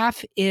its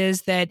behalf,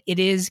 is that it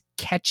is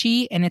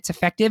catchy and it's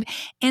effective.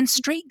 And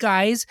straight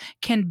guys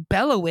can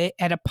bellow it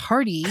at a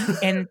party,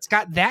 and it's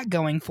got that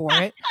going for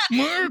it.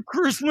 Merry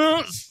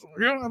Christmas!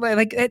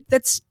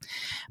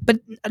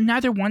 But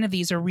neither one of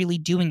these are really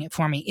doing it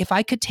for me. If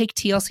I could take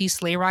TLC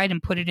Sleigh Ride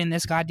and put it in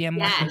this goddamn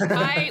what's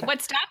stopping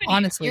you?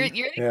 Honestly,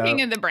 you're the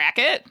king of the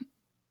bracket.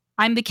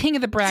 I'm the king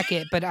of the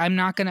bracket, but I'm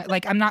not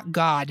I'm not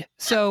God.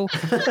 So,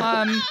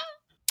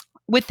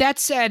 with that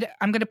said,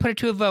 I'm gonna put it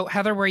to a vote.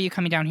 Heather, where are you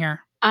coming down here?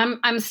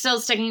 I'm still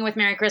sticking with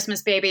Merry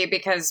Christmas Baby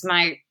because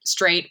my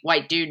straight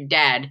white dude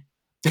dad,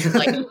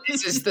 like,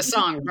 this is the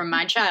song from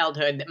my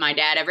childhood that my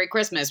dad every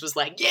Christmas was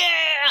like, yeah,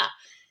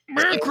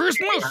 Merry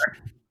Christmas.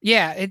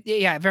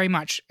 Yeah, very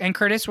much. And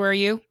Curtis, where are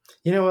you?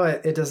 You know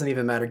what? It doesn't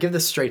even matter. Give the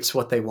straights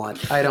what they want.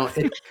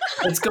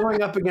 It's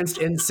going up against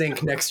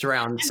NSYNC next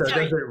round, so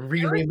does it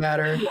really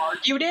matter? You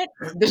argued it.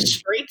 The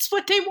straights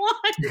what they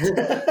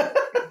want.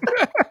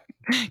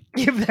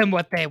 Give them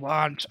what they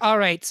want. All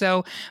right,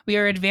 so we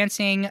are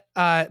advancing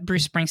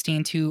Bruce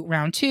Springsteen to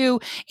round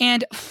 2.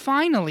 And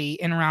finally,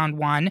 in round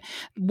 1,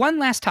 one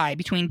last tie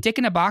between Dick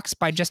in a Box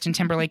by Justin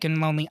Timberlake and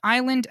Lonely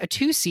Island, a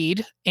 2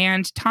 seed,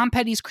 and Tom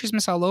Petty's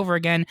Christmas All Over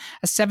Again,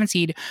 a 7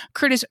 seed.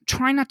 Curtis,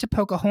 try not to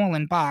poke a hole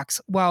in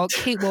Box, while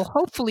Kate will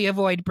hopefully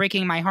avoid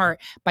breaking my heart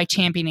by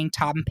championing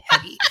Tom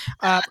Petty.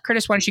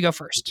 Curtis, why don't you go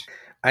first?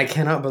 I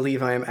cannot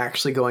believe I am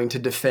actually going to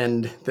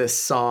defend this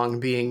song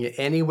being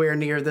anywhere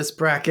near this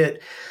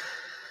bracket.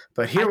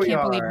 But here we are.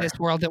 I can't believe this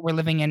world that we're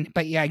living in.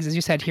 But yeah, as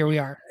you said, here we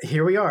are.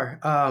 Here we are.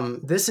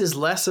 This is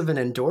less of an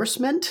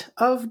endorsement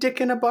of Dick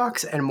in a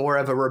Box and more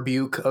of a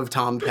rebuke of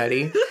Tom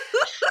Petty.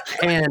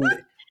 And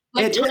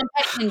like Tom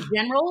Petty in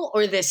general,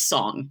 or this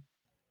song?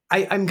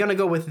 I'm going to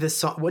go with this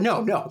song. Well,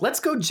 no, let's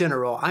go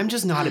general. I'm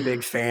just not a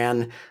big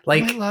fan.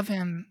 Like, I love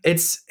him.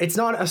 It's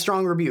not a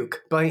strong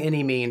rebuke by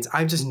any means.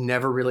 I've just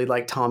never really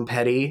liked Tom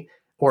Petty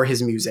or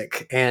his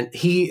music. And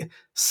he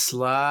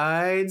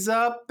slides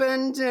up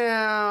and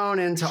down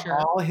into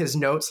all his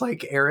notes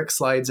like Eric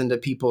slides into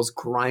people's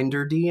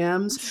Grindr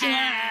DMs.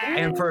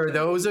 And for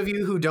those of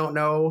you who don't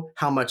know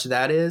how much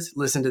that is,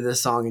 listen to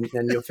this song and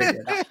then you'll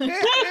figure it out.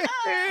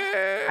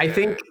 I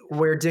think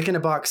where Dick in a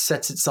Box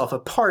sets itself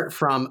apart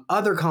from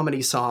other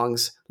comedy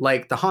songs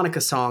like the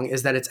Hanukkah song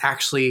is that it's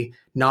actually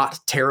not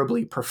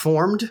terribly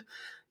performed.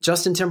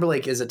 Justin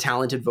Timberlake is a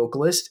talented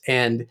vocalist,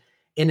 and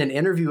in an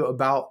interview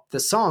about the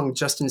song,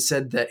 Justin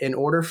said that in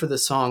order for the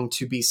song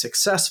to be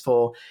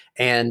successful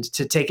and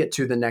to take it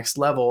to the next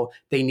level,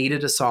 they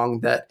needed a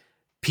song that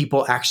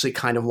people actually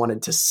kind of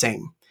wanted to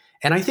sing.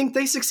 And I think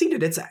they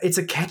succeeded. It's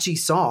a catchy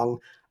song.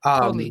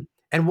 Totally.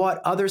 And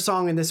what other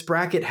song in this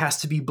bracket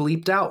has to be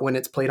bleeped out when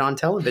it's played on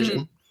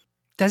television?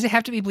 Does it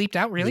have to be bleeped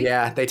out, really?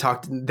 Yeah, they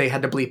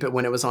had to bleep it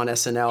when it was on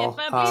SNL.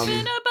 If I'm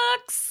in a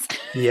box.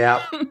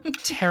 Yeah.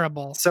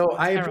 Terrible. So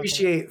I Terrible.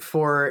 appreciate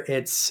for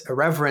its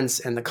irreverence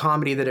and the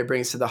comedy that it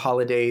brings to the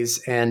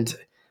holidays, and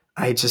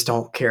I just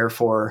don't care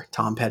for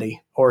Tom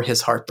Petty or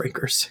his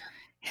Heartbreakers.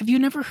 Have you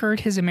never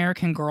heard his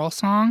American Girl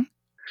song?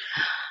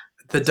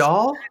 The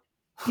Doll?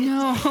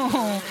 No,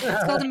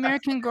 it's called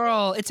American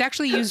Girl. It's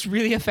actually used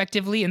really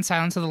effectively in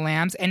Silence of the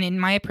Lambs, and in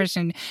my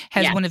opinion,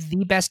 has one of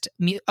the best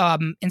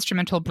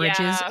instrumental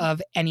bridges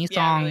of any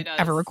song really does.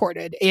 ever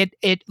recorded.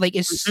 It like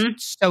is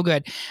so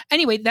good.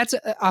 Anyway, that's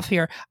off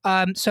here.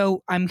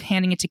 So I'm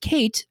handing it to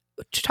Kate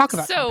to talk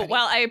about. So,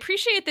 while I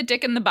appreciate the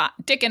Dick in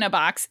a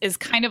Box is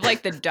kind of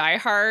like the Die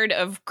Hard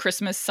of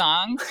Christmas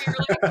songs. You're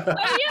like, oh yeah,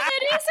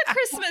 that is a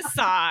Christmas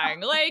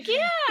song. Like,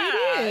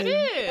 yeah, it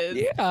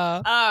is.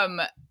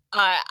 Yeah.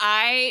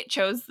 I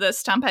chose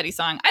this Tom Petty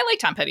song. I like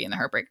Tom Petty and the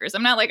Heartbreakers.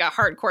 I'm not like a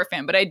hardcore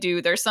fan, but I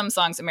do. There's some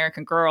songs,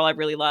 American Girl, I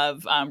really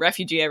love.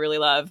 Refugee, I really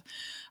love.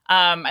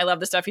 I love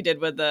the stuff he did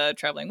with the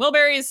Traveling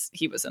Wilburys.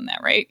 He was in that,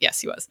 right? Yes,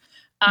 he was.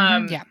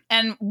 Yeah.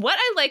 And what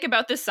I like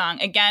about this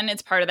song, again,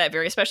 it's part of that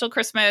very special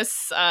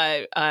Christmas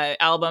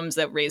albums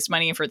that raised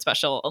money for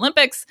Special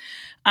Olympics.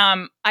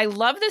 I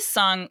love this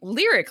song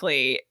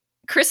lyrically.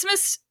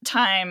 Christmas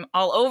time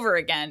all over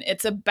again.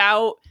 It's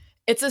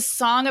a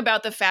song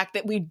about the fact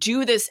that we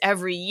do this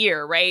every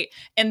year, right?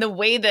 And the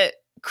way that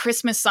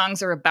Christmas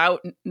songs are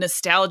about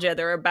nostalgia.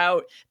 They're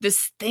about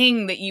this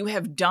thing that you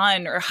have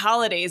done, or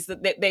holidays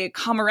that they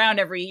come around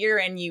every year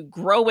and you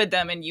grow with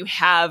them, and you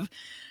have,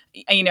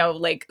 you know,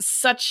 like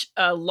such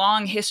a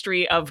long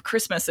history of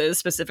Christmases,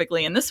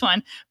 specifically in this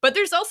one. But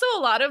there's also a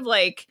lot of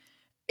like,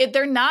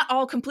 they're not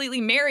all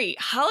completely merry.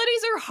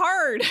 Holidays are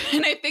hard.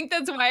 And I think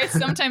that's why I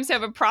sometimes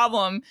have a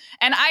problem.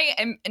 And I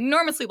am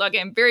enormously lucky.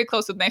 I'm very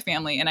close with my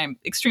family, and I'm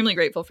extremely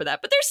grateful for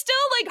that. But they're still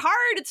like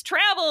hard. It's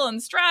travel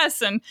and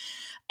stress.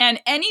 And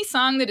any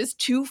song that is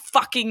too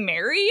fucking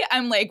merry,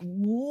 I'm like,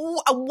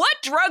 what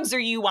drugs are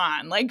you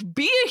on? Like,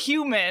 be a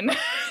human.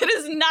 It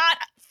is not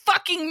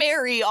fucking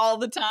merry all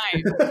the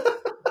time.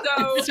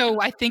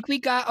 So I think we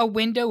got a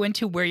window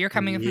into where you're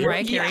coming from,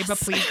 Mariah Carey, but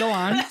please go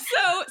on.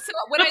 So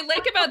what I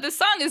like about this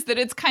song is that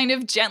it's kind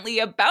of gently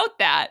about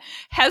that.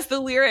 Has the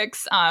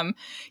lyrics,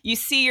 you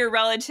see your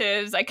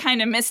relatives, I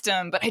kind of missed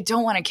them, but I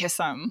don't want to kiss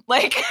them.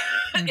 Like,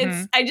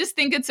 I just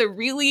think it's a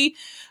really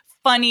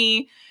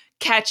funny,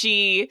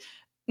 catchy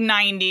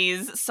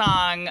 90s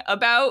song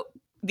about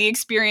the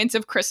experience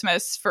of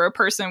Christmas for a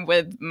person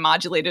with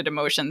modulated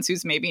emotions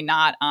who's maybe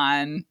not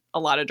on a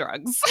lot of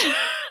drugs.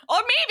 Or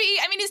maybe,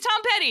 I mean, he's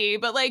Tom Petty,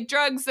 but like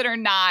drugs that are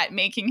not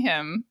making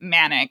him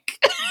manic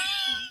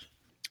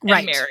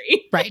and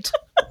merry. Right.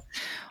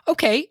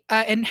 Okay.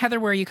 And Heather,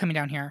 where are you coming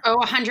down here? Oh,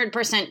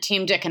 100%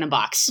 Team Dick in a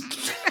Box.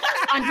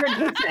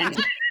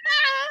 100%.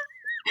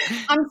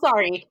 I'm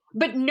sorry,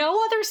 but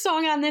no other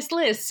song on this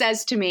list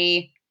says to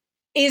me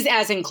is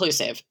as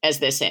inclusive as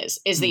this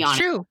is the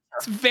honest. True.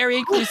 It's very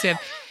inclusive.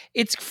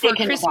 It's for Dick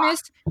in a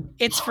Christmas. Box.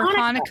 It's for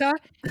Hanukkah.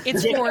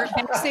 It's for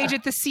backstage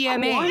at the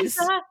CMAs.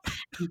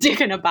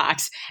 Dick in a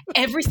Box.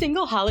 Every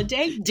single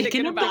holiday, Dick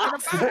in a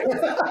Box. Now,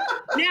 That's a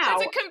I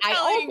also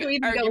compelling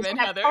even go a argument, step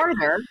Heather.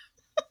 farther.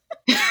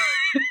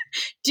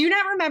 Do you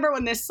not remember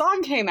when this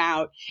song came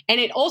out and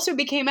it also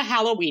became a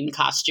Halloween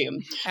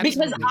costume? Absolutely.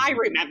 Because I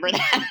remember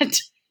that.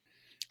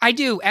 I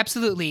do,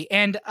 absolutely.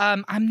 And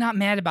I'm not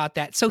mad about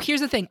that. So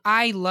here's the thing.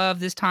 I love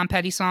this Tom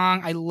Petty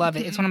song. I love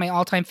it. It's one of my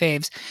all-time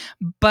faves.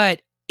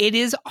 But it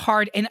is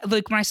hard. And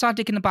like when I saw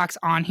Dick in the Box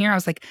on here, I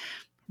was like,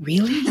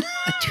 really?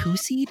 A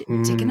 2-seed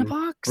Dick in a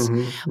Box?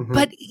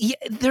 But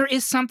there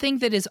is something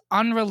that is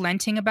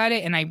unrelenting about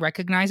it. And I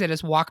recognize it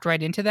has walked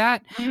right into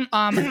that.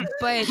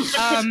 But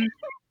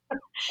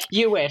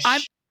you wish.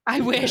 I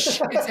wish.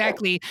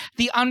 Exactly.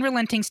 The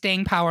unrelenting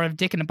staying power of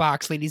Dick in a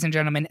Box, ladies and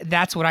gentlemen.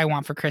 That's what I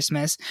want for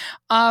Christmas.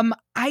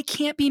 I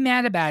can't be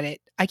mad about it.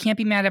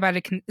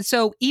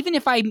 So even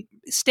if I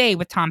stay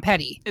with Tom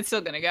Petty, it's still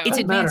going to go. It's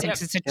advancing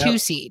because it's a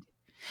 2-seed.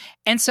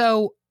 And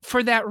so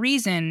for that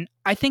reason,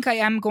 I think I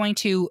am going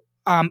to,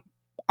 I'm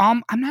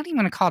not even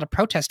going to call it a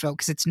protest vote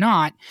because it's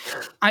not.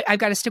 I've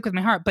got to stick with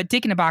my heart. But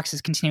Dick in a Box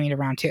is continuing to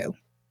round 2.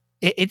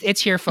 It's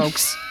here,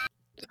 folks.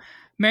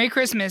 Merry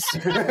Christmas.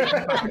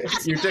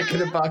 Your Dick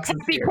in a Box.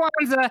 Happy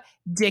Kwanzaa,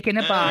 Dick in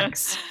a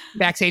Box,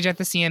 backstage at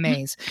the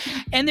CMAs.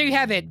 And there you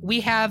have it.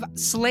 We have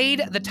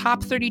slayed the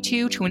top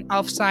 32 to an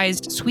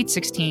elf-sized Sweet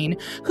 16.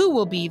 Who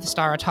will be the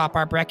star atop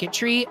our bracket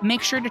tree?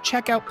 Make sure to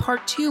check out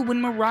part 2 when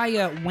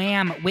Mariah,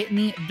 Wham,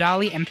 Whitney,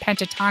 Dolly, and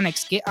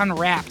Pentatonix get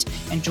unwrapped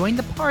and join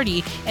the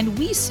party, and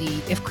we see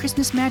if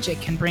Christmas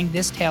magic can bring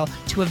this tale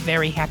to a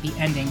very happy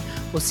ending.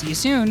 We'll see you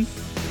soon.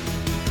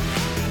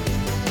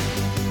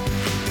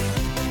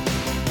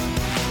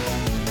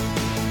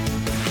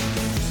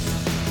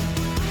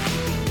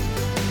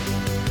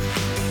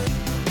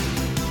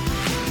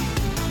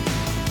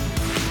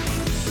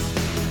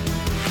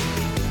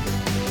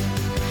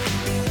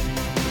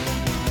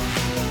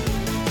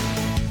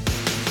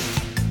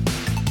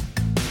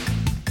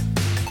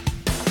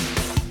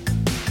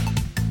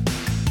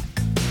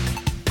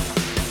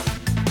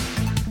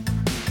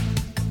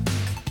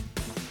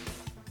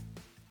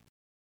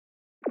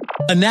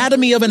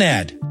 Anatomy of an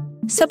ad.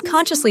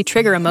 Subconsciously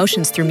trigger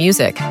emotions through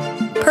music.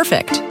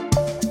 Perfect.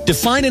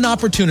 Define an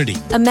opportunity.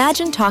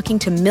 Imagine talking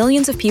to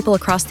millions of people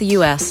across the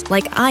U.S.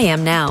 like I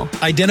am now.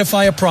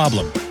 Identify a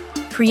problem.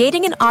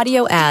 Creating an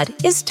audio ad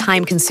is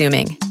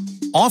time-consuming.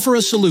 Offer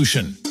a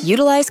solution.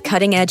 Utilize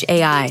cutting-edge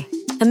AI.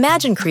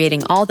 Imagine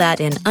creating all that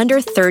in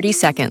under 30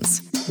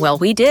 seconds. Well,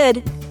 we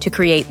did to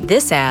create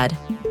this ad.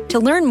 To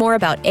learn more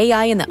about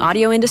AI in the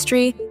audio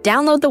industry,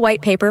 download the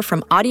white paper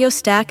from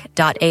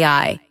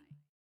audiostack.ai.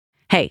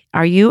 Hey,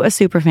 are you a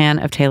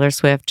superfan of Taylor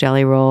Swift,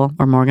 Jelly Roll,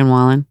 or Morgan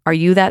Wallen? Are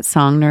you that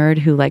song nerd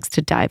who likes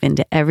to dive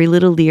into every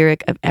little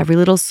lyric of every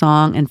little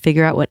song and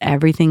figure out what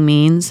everything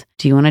means?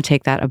 Do you want to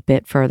take that a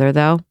bit further,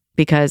 though?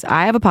 Because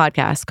I have a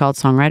podcast called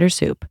Songwriter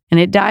Soup, and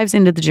it dives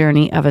into the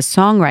journey of a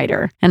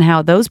songwriter and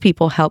how those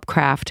people help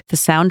craft the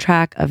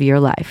soundtrack of your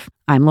life.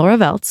 I'm Laura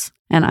Veltz,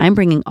 and I'm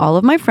bringing all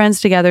of my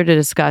friends together to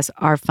discuss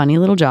our funny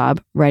little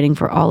job writing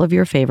for all of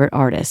your favorite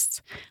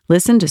artists.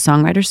 Listen to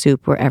Songwriter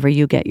Soup wherever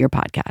you get your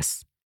podcasts.